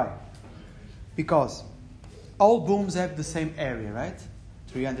 Why? Because all booms have the same area, right?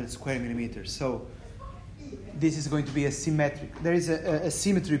 300 square millimeters. So this is going to be a symmetric. There is a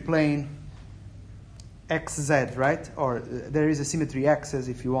symmetry plane XZ, right? Or there is a symmetry axis,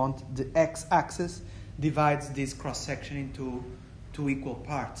 if you want. The x-axis divides this cross-section into two equal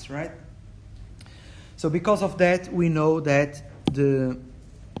parts, right? So because of that, we know that the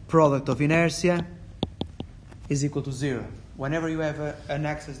product of inertia is equal to 0. Whenever you have an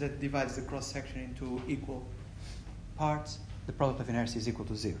axis that divides the cross-section into equal parts, the product of inertia is equal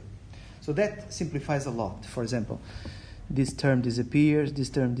to 0. So that simplifies a lot. For example, this term disappears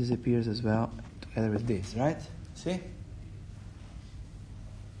as well, together with this, right? See?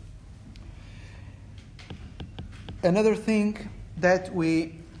 another thing that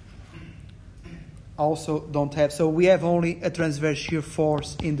we also don't have, so we have only a transverse shear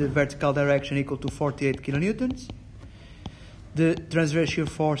force in the vertical direction equal to 48 kilonewtons. The transverse shear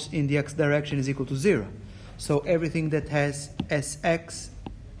force in the x direction is equal to 0. So everything that has Sx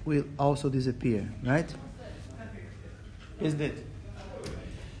will also disappear, right? Isn't it?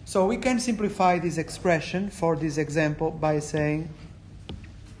 So we can simplify this expression for this example by saying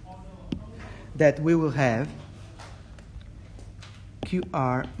that we will have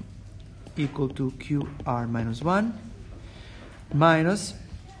QR equal to QR minus 1 minus,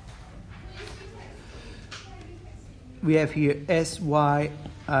 we have here Sy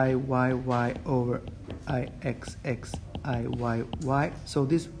Iyy over Ixx Iyy. So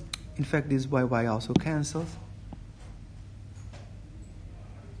this, in fact, this Yy also cancels.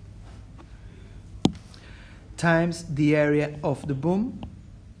 Times the area of the boom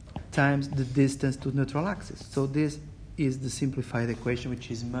times the distance to the neutral axis. So this is the simplified equation,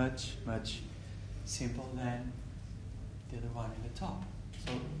 which is much, much simpler than the other one in the top.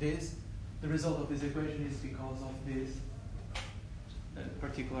 So this, the result of this equation is because of this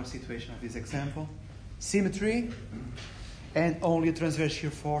particular situation of this example. Symmetry and only a transverse shear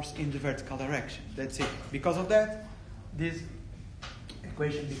force in the vertical direction. That's it. Because of that, this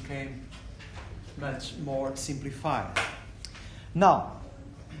equation became much more simplified. Now,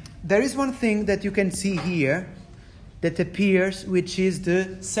 there is one thing that you can see here that appears, which is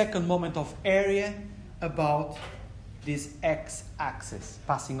the second moment of area about this x-axis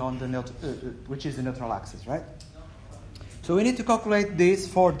passing on the which is the neutral axis, right? So we need to calculate this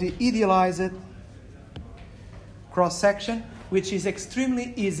for the idealized cross section, which is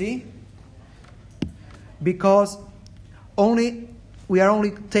extremely easy because we are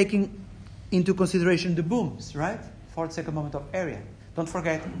only taking into consideration the booms, right? For the second moment of area. Don't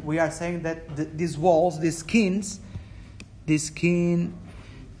forget, we are saying that these walls, these skins, this skin,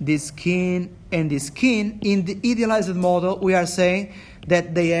 and this skin, in the idealized model, we are saying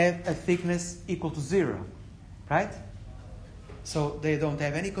that they have a thickness equal to 0, right? So they don't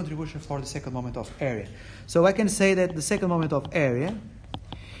have any contribution for the second moment of area. So I can say that the second moment of area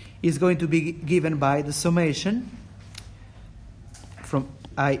is going to be given by the summation from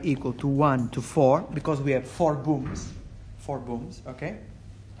I equal to 1 to 4, because we have 4 booms, okay?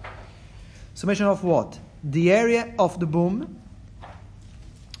 Summation of what? The area of the boom,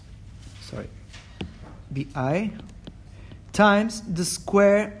 BI, times the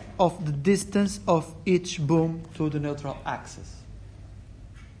square of the distance of each boom to the neutral axis.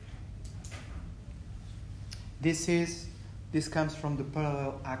 This comes from the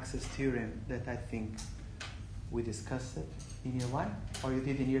parallel axis theorem that I think we discussed it in year 1, or you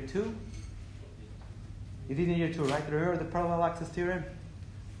did in year 2? You did in year 2, right? Remember the parallel axis theorem?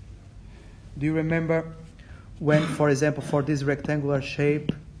 Do you remember when, for example, for this rectangular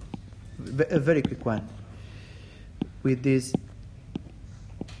shape, a very quick one, with this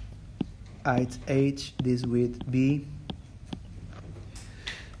height h, this width b,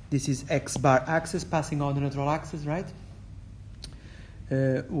 this is x bar axis passing on the neutral axis, right?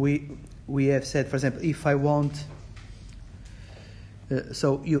 We have said, for example, if I want,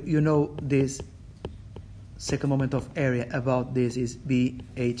 so you know this second moment of area about this is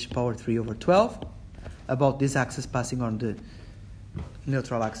bh power 3 over 12, about this axis passing on the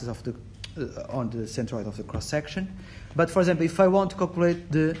neutral axis of the on the centroid of the cross section. But for example, if I want to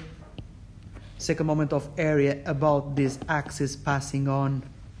calculate the second moment of area about this axis passing on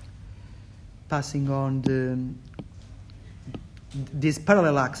this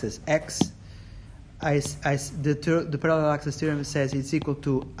parallel axis x, the parallel axis theorem says it's equal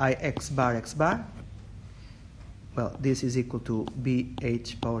to ix bar x bar. Well, this is equal to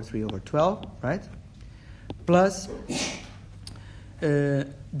bh power 3 over 12, right? Plus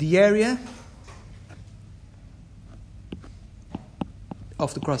the area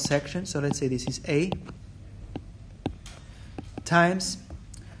of the cross section, so let's say this is A, times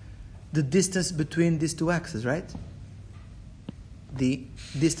the distance between these two axes, right? The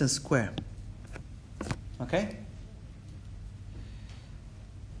distance square. Okay?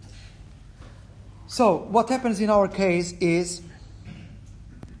 So what happens in our case is,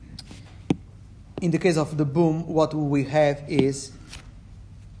 in the case of the boom, what we have is,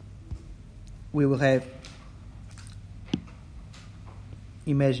 we will have,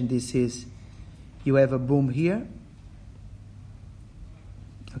 imagine this is, you have a boom here,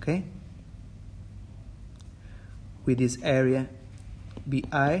 okay, with this area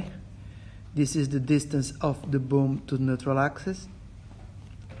BI. This is the distance of the boom to the neutral axis,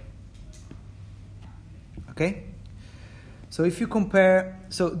 okay? So if you compare,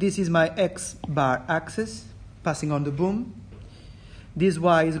 so this is my x bar axis, passing on the boom. This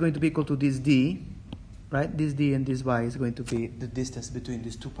y is going to be equal to this d, right? This d and this y is going to be the distance between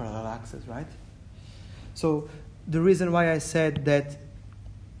these two parallel axes, right? So the reason why I said that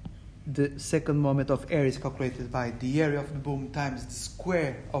the second moment of area is calculated by the area of the boom times the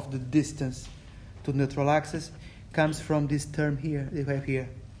square of the distance to the neutral axis comes from this term here, that we have here.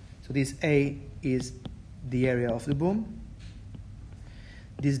 So this A is the area of the boom.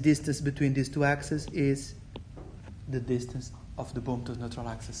 This distance between these two axes is the distance of the boom to the neutral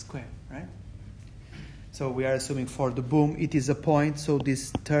axis square, right? So we are assuming for the boom it is a point, so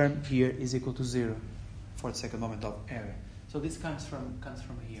this term here is equal to 0 for the second moment of area. So this comes from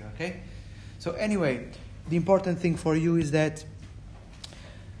here, okay? So anyway, the important thing for you is that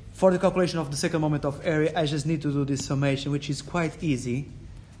for the calculation of the second moment of area, I just need to do this summation, which is quite easy.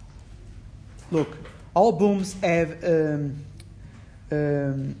 Look, all booms have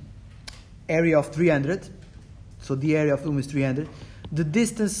area of 300. So the area of boom is 300. The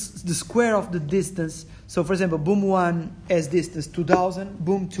distance, the square of the distance. So for example, boom 1 has distance 2000,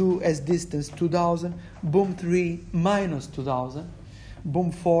 boom 2 has distance 2000, boom 3 minus 2000,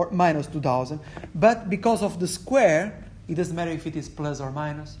 boom 4 minus 2000. But because of the square, it doesn't matter if it is plus or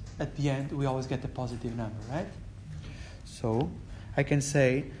minus. At the end, we always get a positive number, right? So I can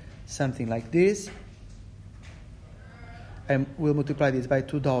say something like this. And we'll multiply this by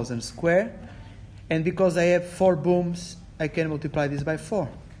 2000 square. And because I have 4 booms, I can multiply this by 4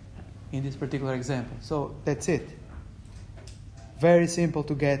 in this particular example. So that's it. Very simple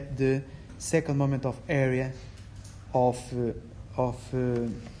to get the second moment of area of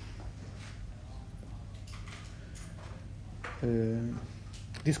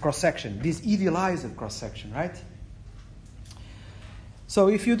this cross-section, this idealized cross-section, right? So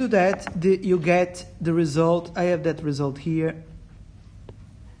if you do that, you get the result. I have that result here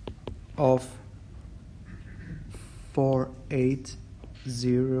of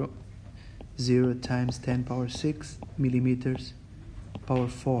 4800 times 10 power 6 millimeters power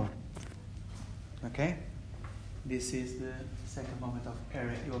 4. Okay? This is the second moment of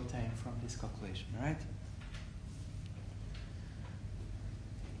area you obtain from this calculation, right?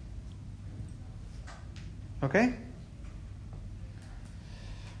 Okay?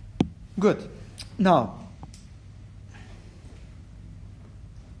 Good. Now,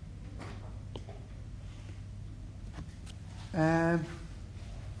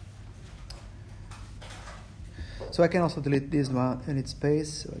 so I can also delete this one in its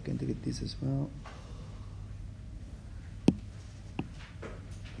space, so I can delete this as well.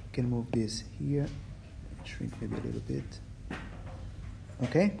 Can move this here, shrink maybe a little bit.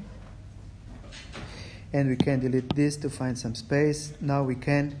 Okay? And we can delete this to find some space. Now we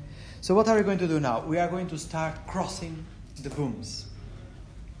can. So what are we going to do now? We are going to start crossing the booms.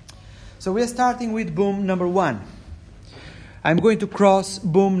 So we are starting with boom number 1. I'm going to cross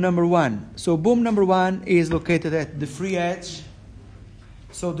boom number 1. So boom number 1 is located at the free edge.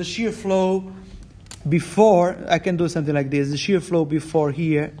 So the shear flow before, I can do something like this. The shear flow before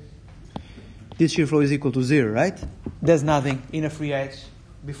here, this shear flow is equal to 0, right? There's nothing in a free edge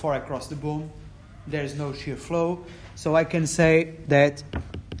before I cross the boom. There is no shear flow. So I can say that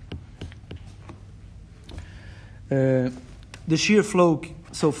the shear flow,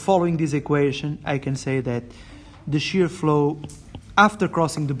 so following this equation, I can say that the shear flow after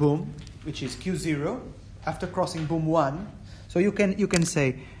crossing the boom, which is Q0, after crossing boom 1, so you can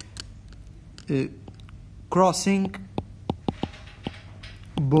say crossing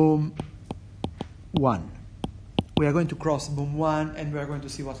boom 1. We are going to cross boom 1 and we are going to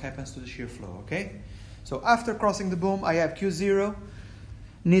see what happens to the shear flow, okay? So after crossing the boom, I have Q0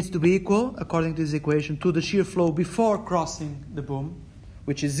 needs to be equal, according to this equation, to the shear flow before crossing the boom,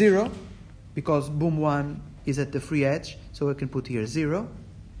 which is 0, because boom 1 is at the free edge, so I can put here 0,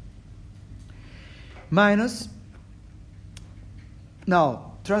 minus,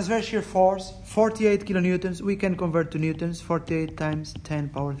 now, transverse shear force, 48 kilonewtons, we can convert to newtons, 48 times 10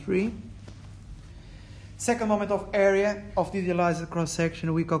 power 3. Second moment of area of the idealized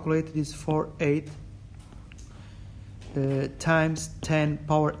cross-section, we calculated is 48 times 10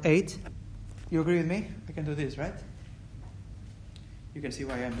 power 8. You agree with me? I can do this, right? You can see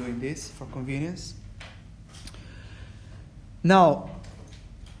why I'm doing this for convenience. Now,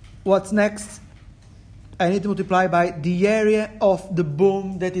 what's next? I need to multiply by the area of the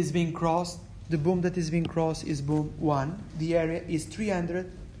boom that is being crossed. The boom that is being crossed is boom 1. The area is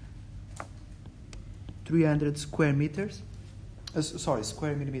 300 square meters.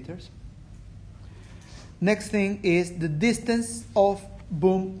 Square millimeters. Next thing is the distance of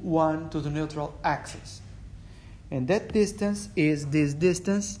boom 1 to the neutral axis. And that distance is this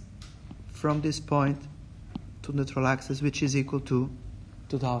distance from this point to neutral axis, which is equal to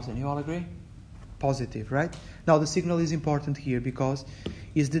 2000. You all agree? Positive, right? Now the signal is important here because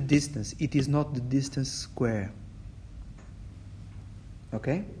it's the distance. It is not the distance square.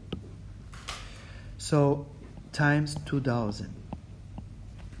 Okay? So times 2000.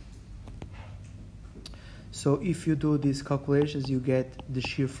 So if you do these calculations, you get the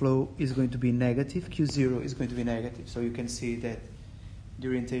shear flow is going to be negative. Q0 is going to be negative. So you can see that the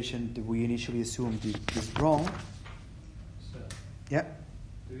orientation that we initially assumed is wrong. So, Yeah.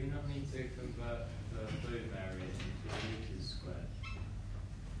 do we not need to convert the fluid area into meters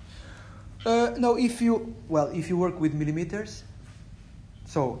squared? No, if you work with millimeters,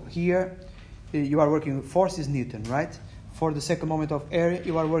 so here you are working with force is Newton, right? For the second moment of area,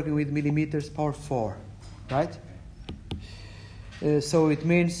 you are working with millimeters power 4, right? So it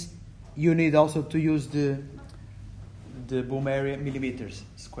means you need also to use the boom area millimeters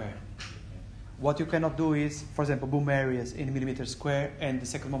square. What you cannot do is, for example, boom areas in millimeters square and the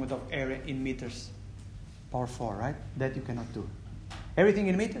second moment of area in meters power 4, right? That you cannot do. Everything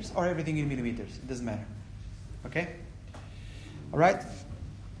in meters or everything in millimeters, it doesn't matter. Okay? All right?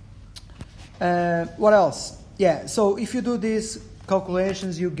 What else? Yeah, so if you do these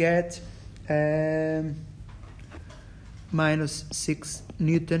calculations, you get minus 6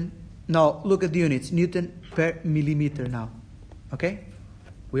 Newton. Now, look at the units. Newton per millimeter now. Okay?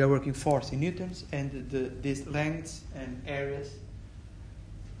 We are working force in newtons, and these lengths and areas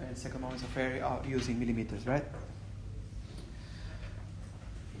and second moments of area are using millimeters, right?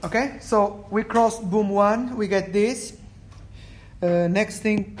 Okay, so we crossed boom 1, we get this. Next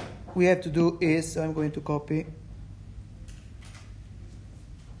thing we have to do is, I'm going to copy.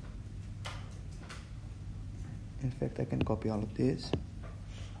 In fact, I can copy all of this.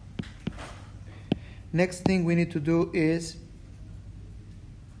 Next thing we need to do is,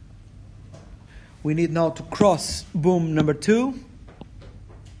 we need now to cross boom number 2.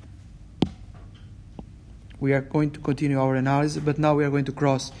 We are going to continue our analysis, but now we are going to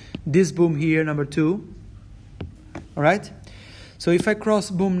cross this boom here, number 2. All right? So if I cross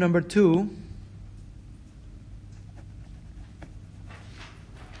boom number 2,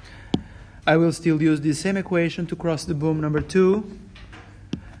 I will still use the same equation to cross the boom number 2.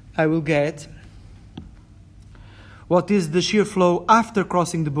 I will get what is the shear flow after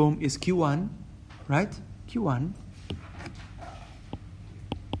crossing the boom is Q1, right? Q1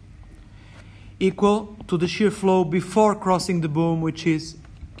 equal to the shear flow before crossing the boom, which is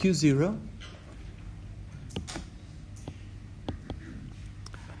Q0,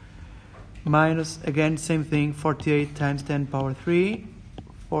 minus, again, same thing, 48 times 10 power 3,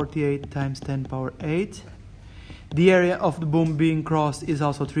 48 times 10 power 8. The area of the boom being crossed is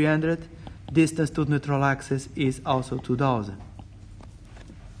also 300. Distance to the neutral axis is also 2000.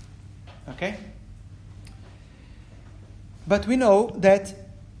 Okay? But we know that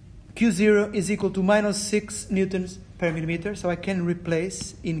Q0 is equal to minus 6 newtons per millimeter. So I can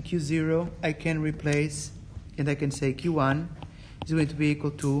replace in Q0, and I can say Q1 is going to be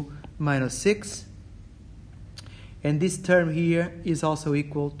equal to minus 6. And this term here is also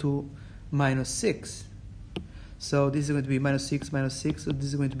equal to minus 6. So this is going to be minus 6, so this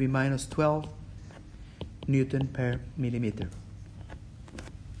is going to be minus 12 Newton per millimeter.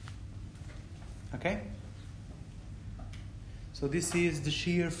 Okay? So this is the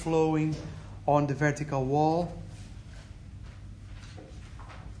shear flowing on the vertical wall.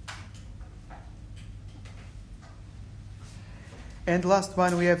 And the last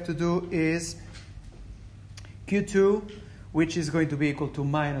one we have to do is Q2, which is going to be equal to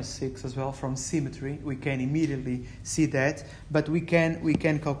minus 6 as well. From symmetry, we can immediately see that, but we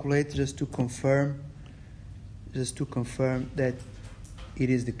can calculate just to confirm that it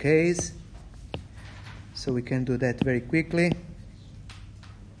is the case. So we can do that very quickly.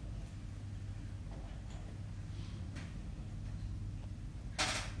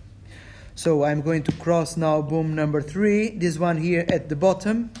 So I'm going to cross now boom number 3, this one here at the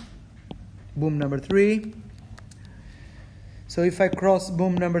bottom, boom number 3. So if I cross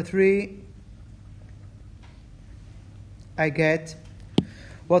boom number 3, I get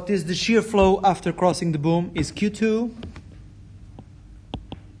what is the shear flow after crossing the boom is Q2.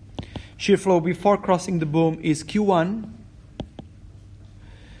 Shear flow before crossing the boom is Q1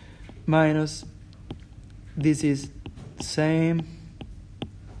 minus, this is same.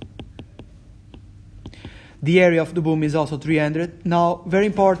 The area of the boom is also 300. Now, very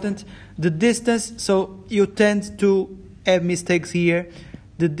important, the distance, so you tend to have mistakes here.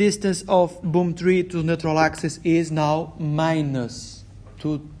 The distance of boom 3 to neutral axis is now minus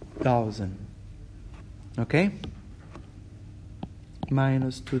 2000. Okay?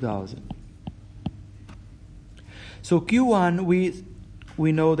 Minus 2000. So Q1,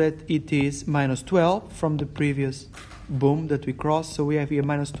 we know that it is minus 12 from the previous boom that we crossed. So we have here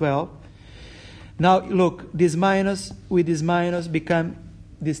minus 12. Now look, this minus with this minus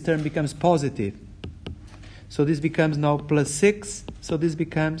this term becomes positive. So this becomes now plus 6. So this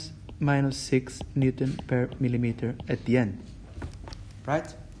becomes minus 6 Newton per millimeter at the end.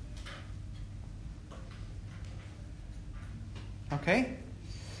 Right? Okay?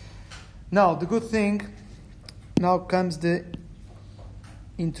 Now the good thing, now comes the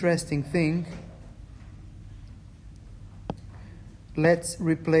interesting thing. Let's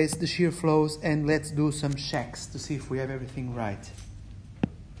replace the shear flows and let's do some checks to see if we have everything right.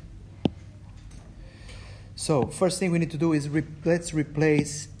 So first thing we need to do is let's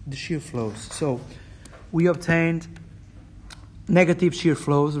replace the shear flows. So we obtained negative shear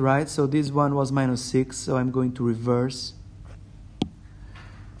flows, right? So this one was minus 6, so I'm going to reverse.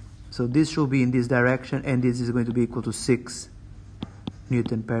 So this should be in this direction, and this is going to be equal to 6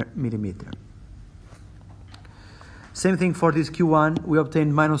 Newton per millimeter. Same thing for this Q1. We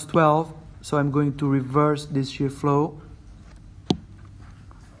obtained minus 12, so I'm going to reverse this shear flow.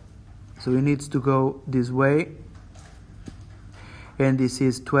 So it needs to go this way, and this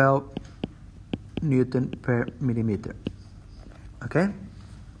is 12 Newton per millimeter. Okay?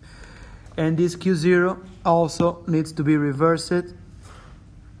 And this Q0 also needs to be reversed.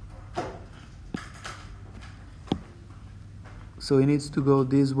 So it needs to go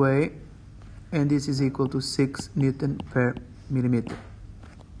this way, and this is equal to 6 Newton per millimeter.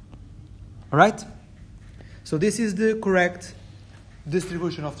 All right? So this is the correct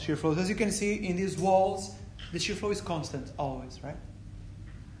distribution of shear flows. As you can see in these walls, the shear flow is constant always, right?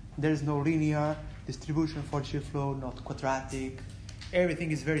 There is no linear distribution for shear flow, not quadratic. Everything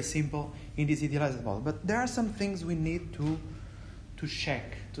is very simple in this idealized model. But there are some things we need to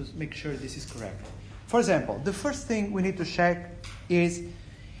check to make sure this is correct. For example, the first thing we need to check is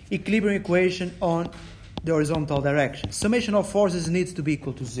equilibrium equation on the horizontal direction. Summation of forces needs to be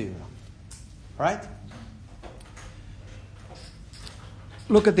equal to 0. Right?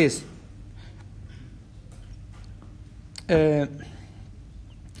 Look at this. The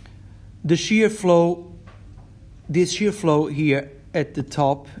shear flow, this shear flow here at the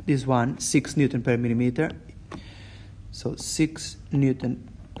top, this one, 6 Newton per millimeter. So 6 Newton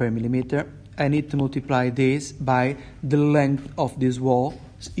per millimeter. I need to multiply this by the length of this wall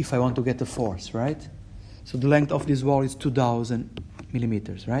if I want to get the force, right? So the length of this wall is 2,000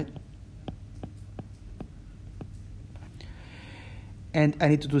 millimeters, right? And I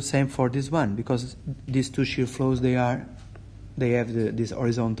need to do the same for this one, because these two shear flows, they have this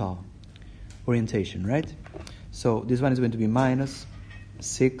horizontal orientation, right? So this one is going to be minus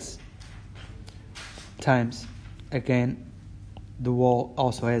 6 times, again, the wall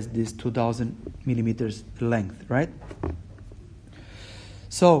also has this 2,000 millimeters length, right?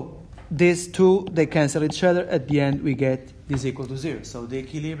 So these two, they cancel each other. At the end, we get this equal to 0. So the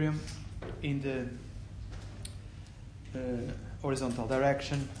equilibrium in the horizontal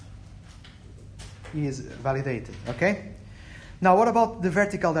direction is validated, okay? Now, what about the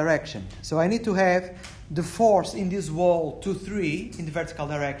vertical direction? So I need to have the force in this wall 2, 3 in the vertical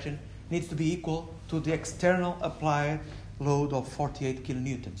direction needs to be equal to the external applied load of 48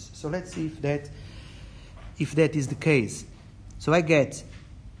 kilonewtons. So let's see if that is the case. So I get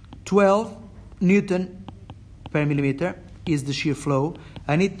 12 Newton per millimeter is the shear flow.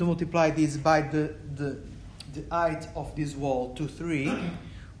 I need to multiply this by the height of this wall 2, 3,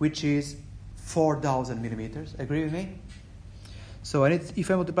 which is 4,000 millimeters. Agree with me? So if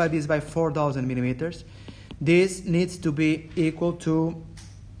I multiply this by 4,000 millimeters, this needs to be equal to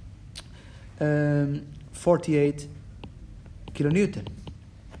 48 kilonewton.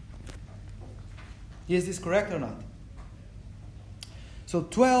 Is this correct or not? So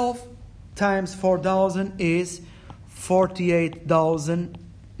 12 times 4,000 is 48,000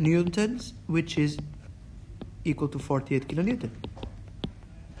 newtons, which is equal to 48 kilonewton.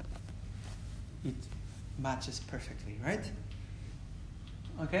 It matches perfectly, right?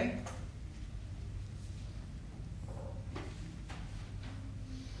 Okay?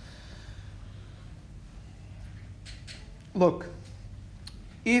 Look,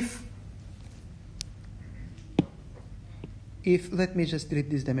 if let me just delete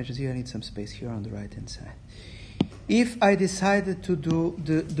these dimensions here, I need some space here on the right hand side. If I decided to do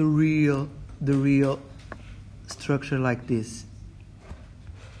the real structure like this,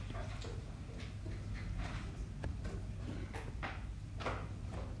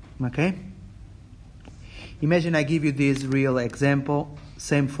 okay? Imagine I give you this real example,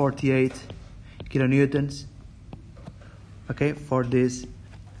 same 48 kilonewtons, okay, for this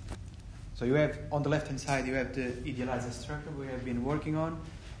So you have, on the left-hand side, you have the idealized structure we have been working on.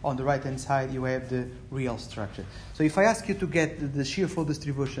 On the right-hand side, you have the real structure. So if I ask you to get the shear flow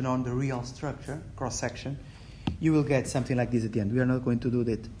distribution on the real structure, cross-section, you will get something like this at the end. We are not going to do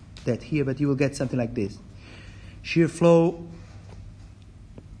that here, but you will get something like this. Shear flow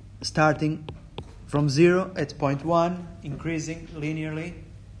starting from 0 at point 1, increasing linearly.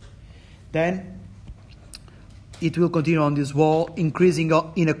 Then it will continue on this wall, increasing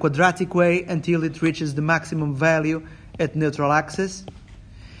in a quadratic way until it reaches the maximum value at neutral axis.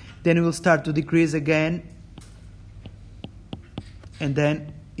 Then it will start to decrease again, and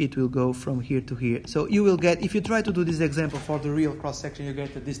then it will go from here to here. So you will get, if you try to do this example for the real cross-section, you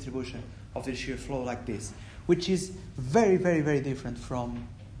get the distribution of the shear flow like this, which is very, very, very different from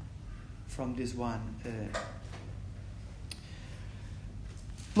this one.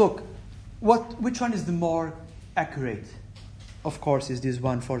 Look, which one is the more accurate? Of course, is this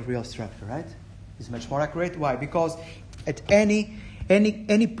one for the real structure, right? It's much more accurate. Why? Because at any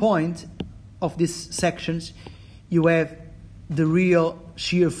point of these sections, you have the real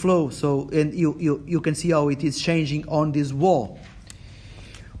shear flow. So, and you can see how it is changing on this wall.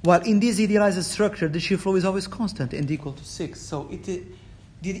 While in this idealized structure, the shear flow is always constant and equal to 6. So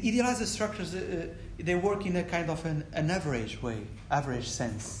the idealized structures, they work in a kind of an average way, average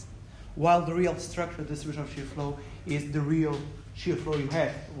sense. While the real structure, the distribution of shear flow, is the real shear flow you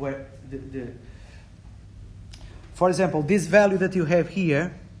have, where for example, this value that you have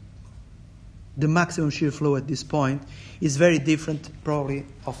here, the maximum shear flow at this point, is very different, probably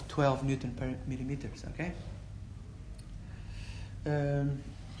of 12 Newton per millimeters, okay?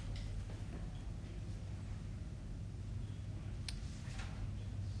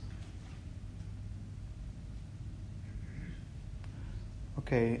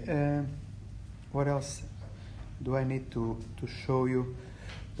 Okay, what else do I need to show you?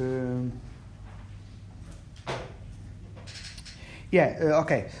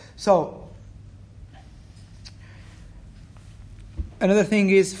 Okay. So another thing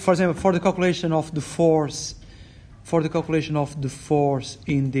is, for example, for the calculation of the force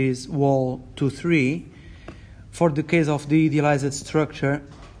in this wall 2-3, for the case of the idealized structure,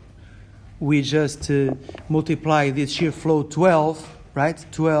 we just multiply this shear flow 12, right?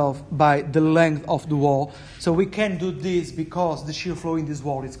 12 by the length of the wall. So we can do this because the shear flow in this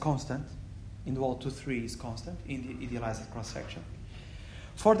wall is constant. In the wall 2-3 is constant in the idealized cross-section.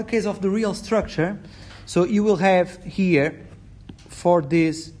 For the case of the real structure, so you will have here, for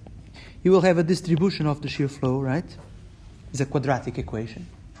this, you will have a distribution of the shear flow, right? It's a quadratic equation,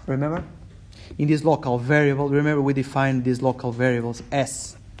 remember? In this local variable, remember we defined these local variables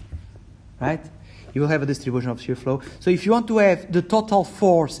S, right? You will have a distribution of shear flow. So if you want to have the total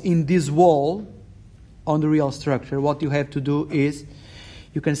force in this wall on the real structure, what you have to do is,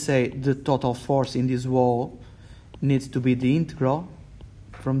 you can say the total force in this wall needs to be the integral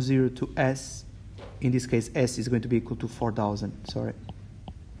from 0 to S. In this case, S is going to be equal to 4,000,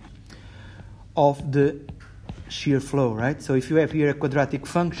 of the shear flow, right? So if you have here a quadratic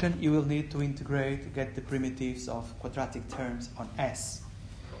function, you will need to integrate, get the primitives of quadratic terms on S.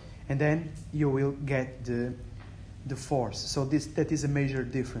 And then you will get the force. So that is a major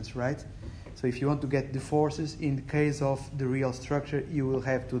difference, right? So if you want to get the forces, in the case of the real structure, you will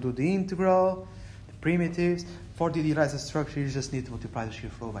have to do the integral, the primitives. For the idealized structure, you just need to multiply the shear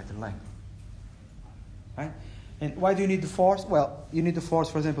flow by the length. Right? And why do you need the force? Well, you need the force,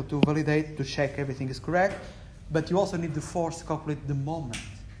 for example, to validate, to check everything is correct. But you also need the force to calculate the moment.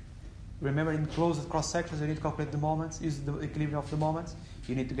 Remember, in closed cross-sections, you need to calculate the moments, use the equilibrium of the moments.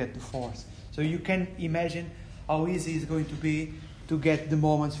 You need to get the force. So you can imagine how easy it's going to be to get the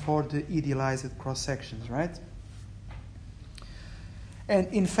moments for the idealized cross-sections, right? And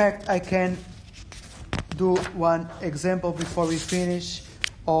in fact, I can do one example before we finish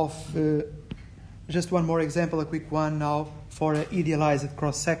of just one more example, a quick one now for an idealized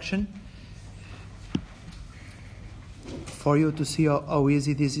cross-section, for you to see how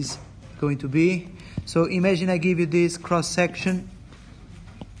easy this is going to be. So imagine I give you this cross-section.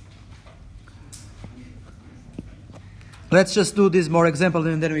 Let's just do this more example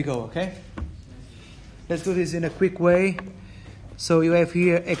and then we go, okay? Let's do this in a quick way. So you have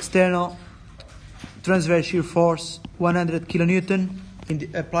here external transverse shear force 100 kilonewton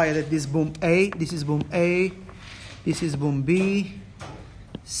applied at this boom A. This is boom A. This is boom B,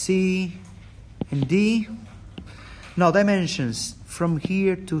 C, and D. Now dimensions from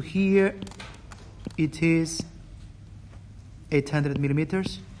here to here, it is 800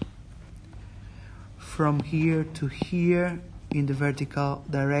 millimeters. From here to here in the vertical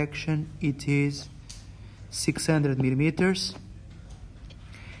direction, it is 600 millimeters.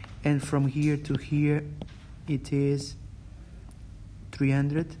 and from here to here it is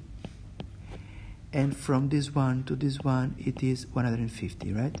 300, and from this one to this one it is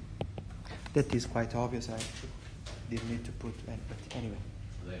 150, right? That is quite obvious. I didn't need to put, but anyway.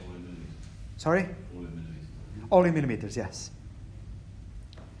 Are they all in millimeters? Sorry? All in millimeters. All in millimeters, yes.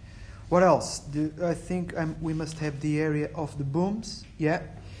 What else? I think we must have the area of the booms. Yeah.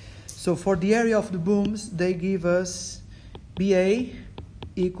 So for the area of the booms, they give us BA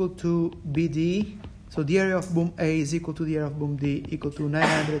equal to BD. So the area of boom A is equal to the area of boom D equal to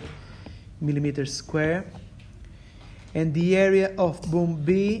 900 millimeters square. And the area of boom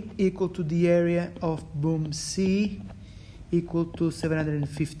B equal to the area of boom C equal to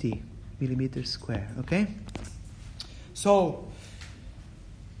 750 millimeters square. Okay? So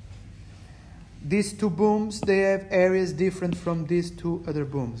these two booms, they have areas different from these two other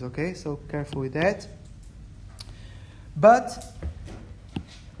booms. Okay? So careful with that. But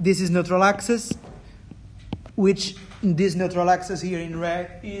this is neutral axis, which this neutral axis here in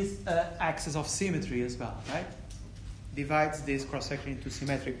red is an axis of symmetry as well, right? Divides this cross-section into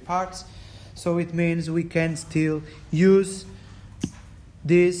symmetric parts. So it means we can still use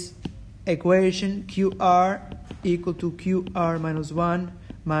this equation QR equal to QR minus 1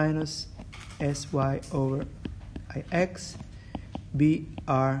 minus SY over IX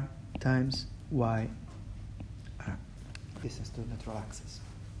BR times YR. This is the neutral axis.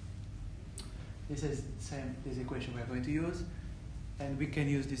 This is this equation we are going to use. And we can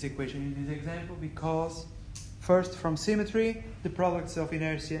use this equation in this example because first, from symmetry, the products of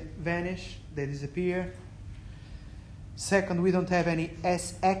inertia vanish, they disappear. Second, we don't have any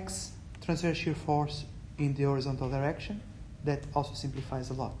SX, transverse shear force, in the horizontal direction. That also simplifies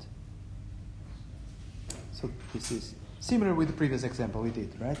a lot. So this is similar with the previous example we did,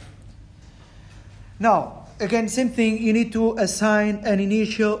 right? Now, again, same thing, you need to assign an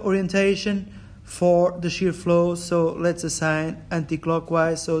initial orientation for the shear flow. So let's assign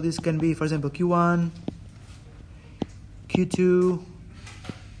anti-clockwise. So this can be, for example, Q1, Q2.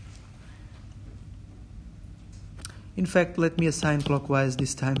 In fact, let me assign clockwise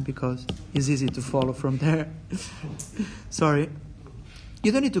this time because it's easy to follow from there. Sorry.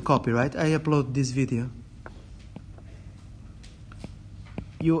 You don't need to copy, right? I upload this video.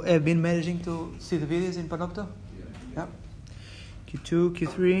 You have been managing to see the videos in Panopto? Yeah. Q2,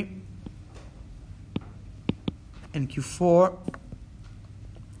 Q3, and Q4.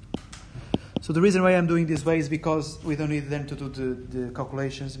 So the reason why I'm doing this way is because we don't need them to do the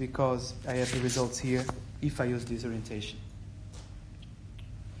calculations because I have the results here if I use this orientation.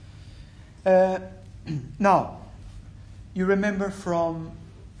 Now, you remember from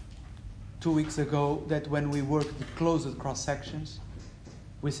 2 weeks ago that when we worked the closed cross sections,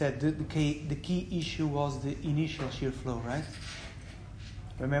 we said the key issue was the initial shear flow, right?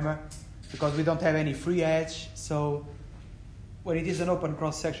 Remember? Because we don't have any free edge, so when it is an open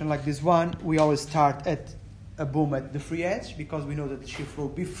cross-section like this one, we always start at a boom at the free edge because we know that the shear flow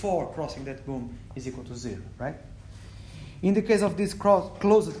before crossing that boom is equal to 0, right? In the case of this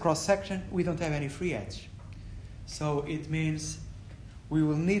closed cross-section, we don't have any free edge. So it means we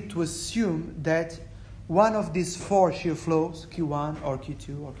will need to assume that one of these 4 shear flows, Q1 or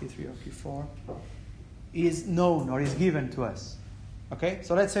Q2 or Q3 or Q4, is known or is given to us. Okay?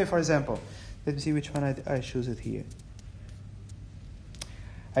 So let's say, for example, let me see which one I choose it here.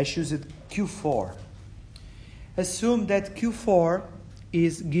 I choose it Q4. Assume that Q4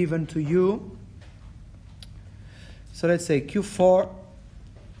 is given to you. So let's say Q4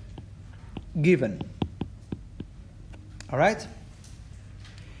 given. All right?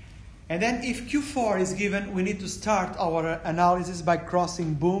 And then if Q4 is given, we need to start our analysis by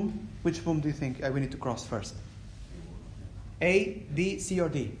crossing boom. Which boom do you think we need to cross first? A, B, C, or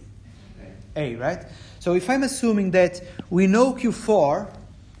D? A, right? So if I'm assuming that we know Q4,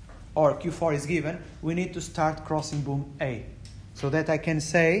 or Q4 is given, we need to start crossing boom A. So that I can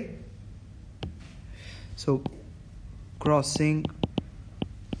say, so crossing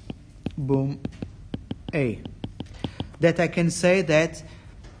boom A. That I can say that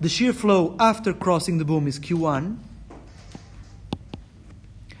the shear flow after crossing the boom is Q1.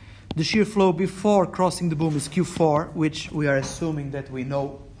 The shear flow before crossing the boom is Q4, which we are assuming that we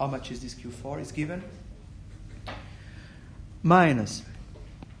know how much is this Q4 is given. Minus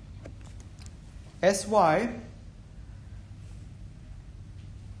SY.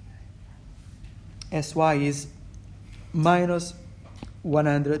 SY is minus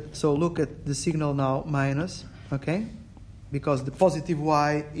 100. So look at the signal now, minus, okay? Because the positive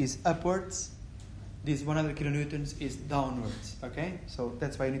Y is upwards, this 100 kilonewtons is downwards, okay? So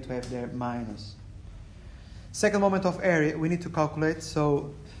that's why you need to have there minus. Second moment of area, we need to calculate.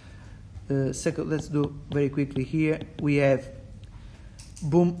 So second, let's do very quickly here. We have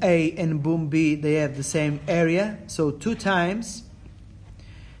boom A and boom B, they have the same area. So 2 times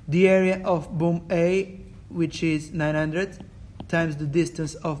the area of boom A, which is 900, times the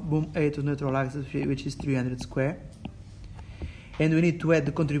distance of boom A to neutral axis, which is 300 square. And we need to add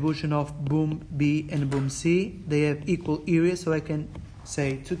the contribution of boom B and boom C. They have equal area, so I can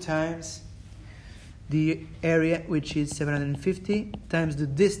say 2 times the area, which is 750, times the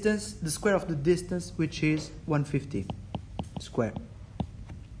distance, the square of the distance, which is 150 square.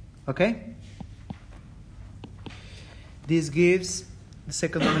 Okay? This gives the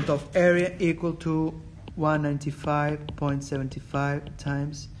second moment of area equal to 195.75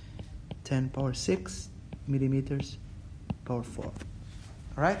 times 10 power 6 millimeters power 4. All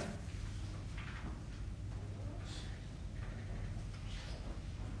right?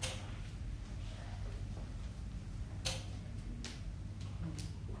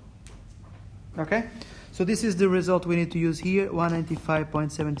 Okay? So this is the result we need to use here,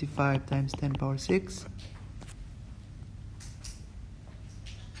 195.75 times 10 power 6.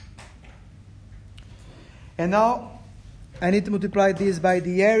 And now I need to multiply this by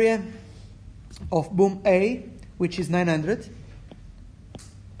the area of boom A, which is 900.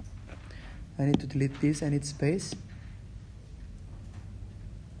 I need to delete this, I need space.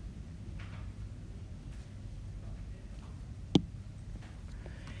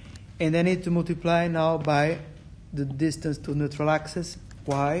 And I need to multiply now by the distance to neutral axis,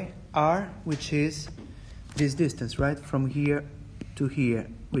 y, r, which is this distance, right? From here to here,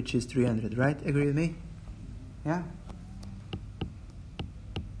 which is 300, right? Agree with me? Yeah?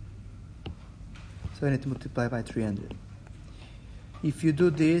 So I need to multiply by 300. If you do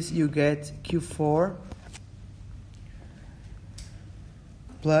this, you get Q4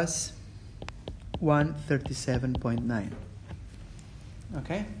 plus 137.9.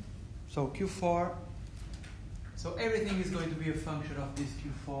 Okay? So Q4, so everything is going to be a function of this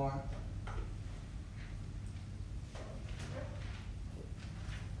Q4.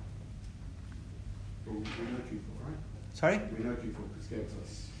 We know Q4, right? Sorry? We know Q4 because it gives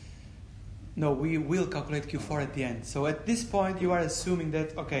us. No, we will calculate Q4 at the end. So at this point, you are assuming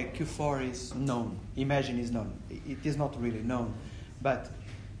that, okay, Q4 is known. Imagine is known. It is not really known. But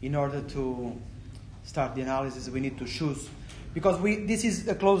in order to start the analysis, we need to choose. Because this is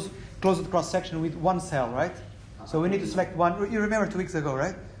a closed cross-section with one cell, right? So we need to select one. You remember 2 weeks ago,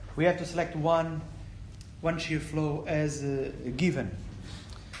 right? We have to select one shear flow as a given.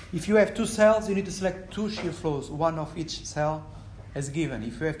 If you have 2 cells, you need to select 2 shear flows, one of each cell as given.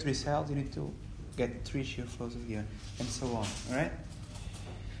 If you have 3 cells, you need to get 3 shear flows as given, and so on. All right?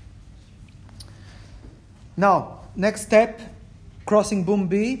 Now, next step, crossing boom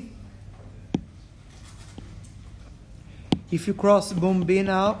B. If you cross boom B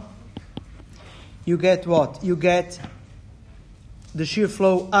now, you get what? You get the shear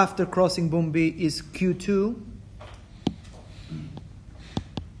flow after crossing boom B is Q2.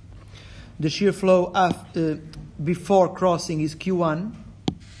 The shear flow after, before crossing is Q1.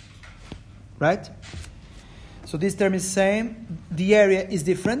 Right? So this term is same. The area is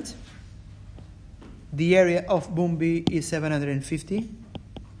different. The area of boom B is 750.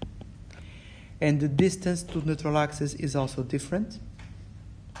 And the distance to neutral axis is also different,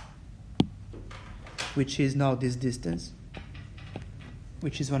 which is now this distance,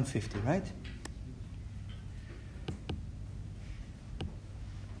 which is 150, right?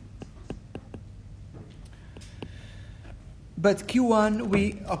 But Q1,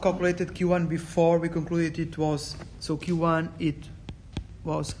 we calculated Q1 before, we concluded it was, so Q1, it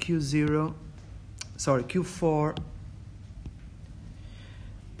was Q4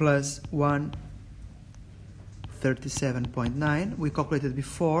 plus 137.9. We calculated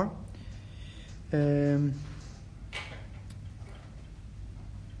before.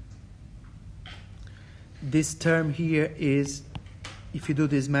 This term here is, if you do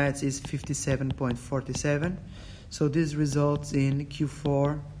these maths, is 57.47. So this results in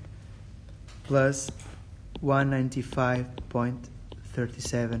Q4 plus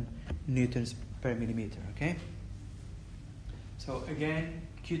 195.37 newtons per millimeter, okay? So again,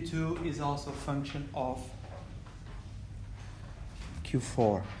 Q2 is also a function of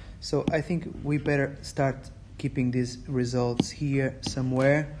Q4. So I think we better start keeping these results here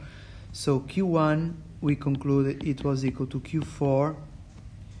somewhere. So Q1, we concluded it was equal to Q4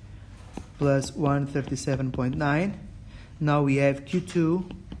 plus 137.9. Now we have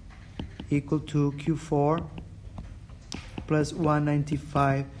Q2 equal to Q4 plus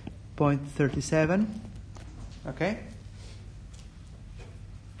 195.37. Okay?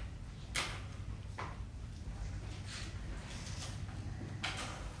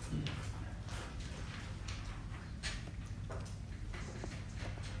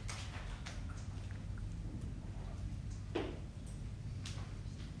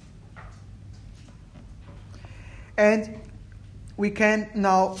 And we can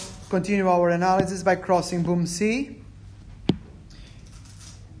now continue our analysis by crossing boom C.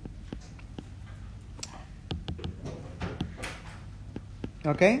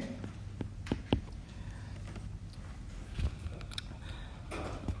 Okay?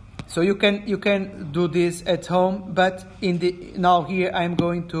 So you can do this at home, but now here I'm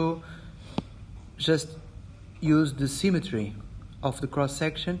going to just use the symmetry of the cross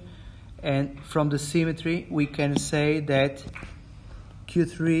section, and from the symmetry we can say that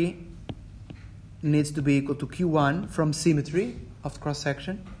Q3 needs to be equal to Q1 from symmetry of the cross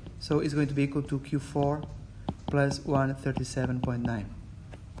section, so it's going to be equal to Q4 plus 137.9.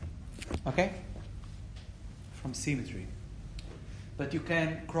 Okay? From symmetry. But you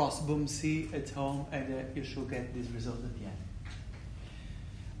can cross boom C at home, and you should get this result at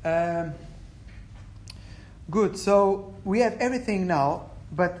the end. Good, so we have everything now,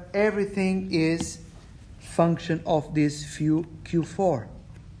 but everything is function of this Q4,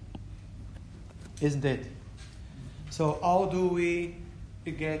 isn't it? So how do we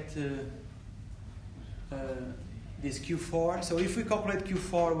get this Q4? So if we calculate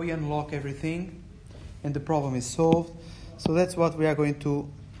Q4, we unlock everything, and the problem is solved. So that's what we are going to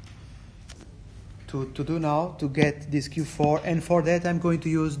do now, to get this Q4. And for that, I'm going to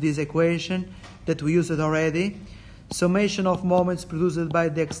use this equation that we used already. Summation of moments produced by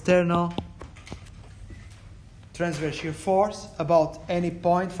the external transverse shear force about any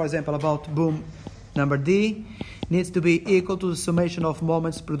point, for example, about boom number D, needs to be equal to the summation of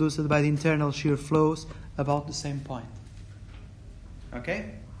moments produced by the internal shear flows about the same point.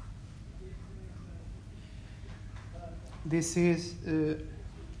 Okay? This is,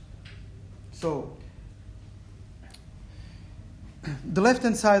 so, the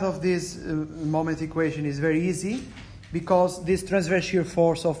left-hand side of this moment equation is very easy, because this transverse shear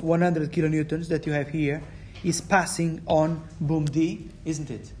force of 100 kilonewtons that you have here is passing on boom D, isn't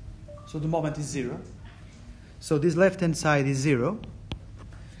it? So the moment is 0. So this left-hand side is 0.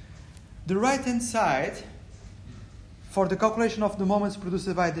 The right-hand side, for the calculation of the moments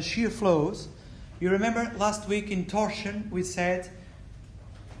produced by the shear flows, you remember last week in torsion we said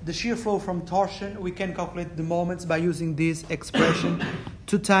the shear flow from torsion, we can calculate the moments by using this expression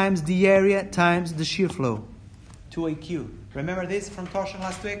 2 times the area times the shear flow, 2AQ. Remember this from torsion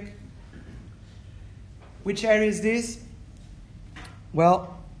last week? Which area is this?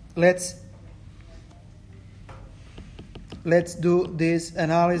 Well, let's do this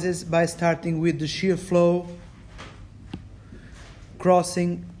analysis by starting with the shear flow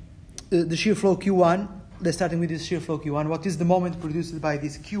crossing the shear flow Q1. Let's starting with this shear flow Q1. What is the moment produced by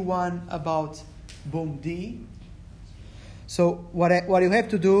this Q1 about boom D? So what you have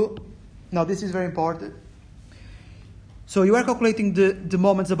to do, now this is very important. So you are calculating the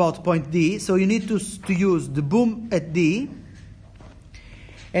moments about point D. So you need to use the boom at D,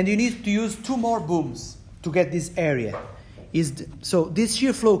 and you need to use 2 more booms to get this area. So this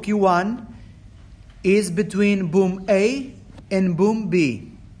shear flow Q1 is between boom A and boom B.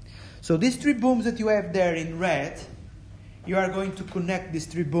 So these 3 booms that you have there in red, you are going to connect these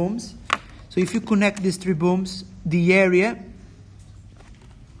 3 booms. So if you connect these 3 booms, the area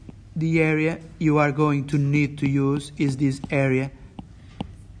you are going to need to use is this area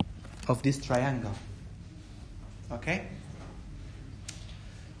of this triangle. Okay?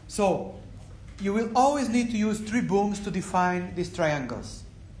 So you will always need to use 3 booms to define these triangles.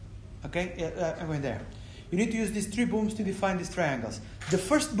 Okay? I'm going there. You need to use these 3 booms to define these triangles. The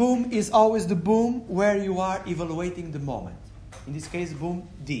first boom is always the boom where you are evaluating the moment. In this case, boom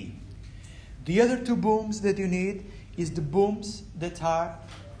D. The other 2 booms that you need is the booms that are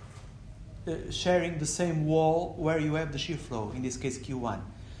sharing the same wall where you have the shear flow, in this case Q1.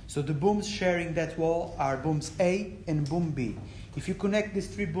 So the booms sharing that wall are booms A and boom B. If you connect these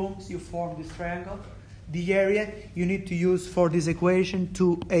 3 booms, you form this triangle. The area you need to use for this equation,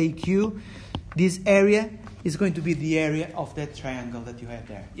 2AQ. This area is going to be the area of that triangle that you have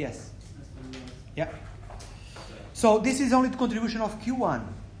there. Yes? Yeah. So this is only the contribution of Q1.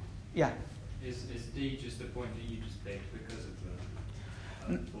 Yeah. Is D just the point that you just picked because of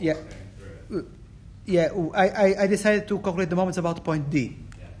the yeah. going through it? Yeah, I decided to calculate the moments about point D.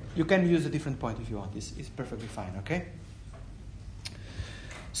 Yeah. You can use a different point if you want. It's perfectly fine, okay?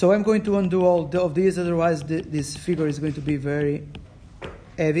 So I'm going to undo all of these, otherwise this figure is going to be very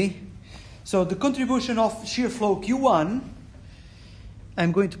heavy. So the contribution of shear flow Q1,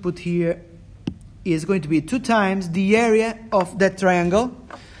 I'm going to put here, is going to be 2 times the area of that triangle.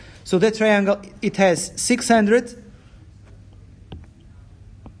 So that triangle, it has 600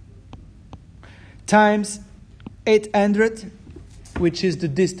 times 800 which is the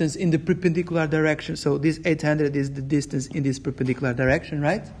distance in the perpendicular direction. So this 800 is the distance in this perpendicular direction,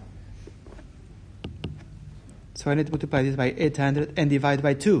 right? So I need to multiply this by 800 and divide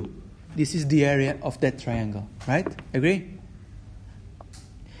by 2. This is the area of that triangle, right? Agree?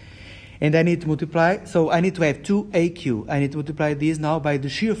 And I need to multiply, so I need to have 2AQ. I need to multiply this now by the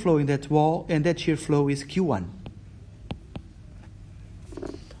shear flow in that wall, and that shear flow is Q1.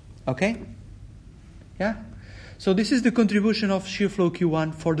 Okay? Yeah? So this is the contribution of shear flow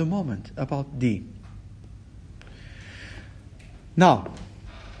Q1 for the moment, about D. Now,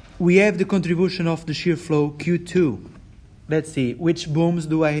 we have the contribution of the shear flow Q2. Let's see, which booms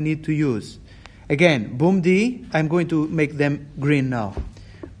do I need to use? Again, boom D, I'm going to make them green now.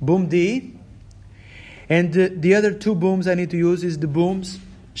 Boom D, and the other two booms I need to use is the booms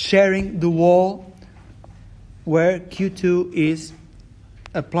sharing the wall where Q2 is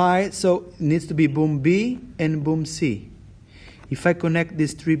applied, so it needs to be boom B and boom C. If I connect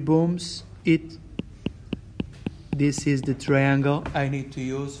these three booms, this is the triangle I need to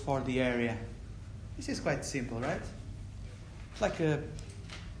use for the area. This is quite simple, right? It's like a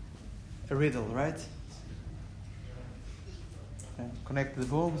riddle, right? Connect the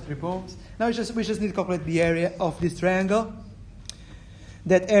booms, three booms. Now we just need to calculate the area of this triangle.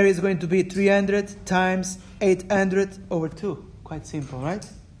 That area is going to be 300 times 800 over 2. Quite simple, right?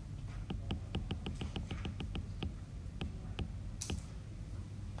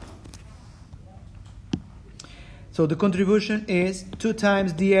 So the contribution is 2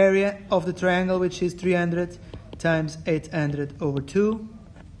 times the area of the triangle, which is 300 times 800 over 2,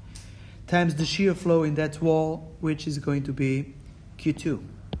 times the shear flow in that wall, which is going to be Q2.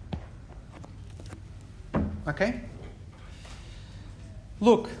 Okay?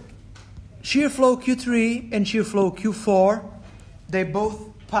 Look, shear flow Q3 and shear flow Q4, they both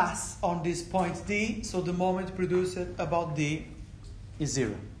pass on this point D, so the moment produced about D is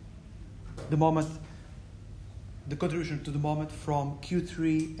 0. The contribution to the moment from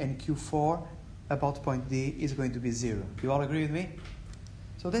Q3 and Q4 about point D is going to be 0. You all agree with me?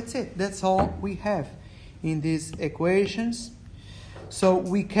 So that's it. That's all we have in these equations. So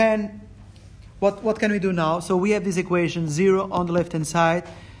we can, what can we do now? So we have this equation 0 on the left hand side.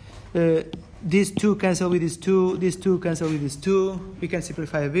 These 2 cancel with these 2. These 2 cancel with these 2. We can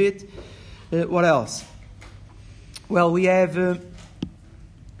simplify a bit. What else? Well, we have...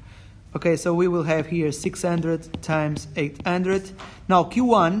 okay, so we will have here 600 times 800. Now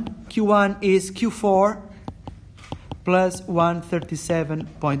Q1 is Q4 plus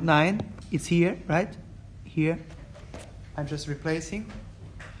 137.9. It's here, right? Here. I'm just replacing.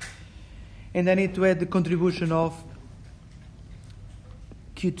 And I need to add the contribution of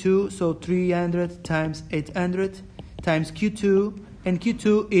Q2, so 300 times 800 times Q2, and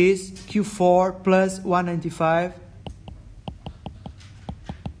Q2 is Q4 plus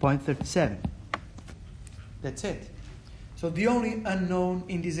 195.37. That's it. So the only unknown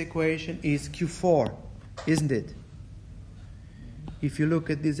in this equation is Q4, isn't it? If you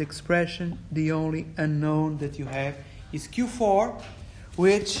look at this expression, the only unknown that you have is Q4,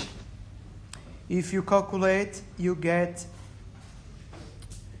 which, if you calculate, you get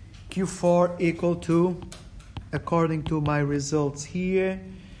Q4 equal to, according to my results here,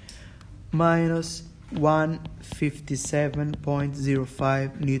 minus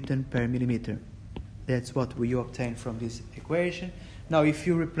 157.05 Newton per millimeter. That's what you obtain from this equation. Now, if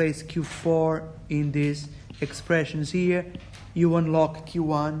you replace Q4 in these expressions here, you unlock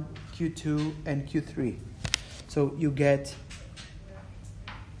Q1, Q2, and Q3. So you get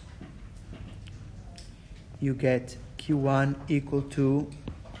Q1 equal to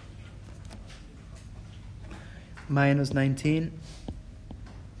minus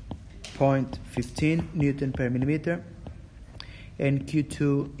 19.15 Newton per millimeter, and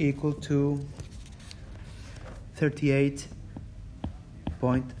Q2 equal to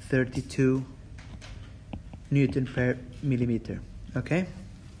 38.32 Newton per millimeter. Okay?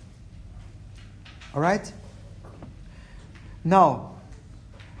 All right? Now,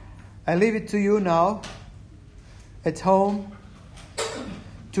 I leave it to you now at home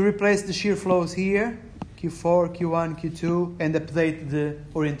to replace the shear flows here, Q4, Q1, Q2, and update the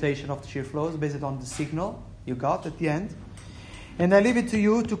orientation of the shear flows based on the signal you got at the end. And I leave it to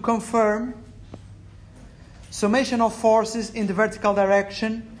you to confirm summation of forces in the vertical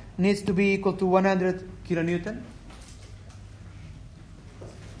direction needs to be equal to 100 kilonewton.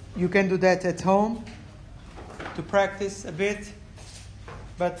 You can do that at home to practice a bit.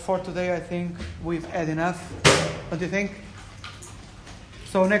 But for today, I think we've had enough. What do you think?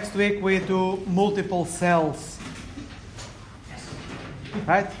 So next week we do multiple cells.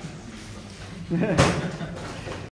 Right?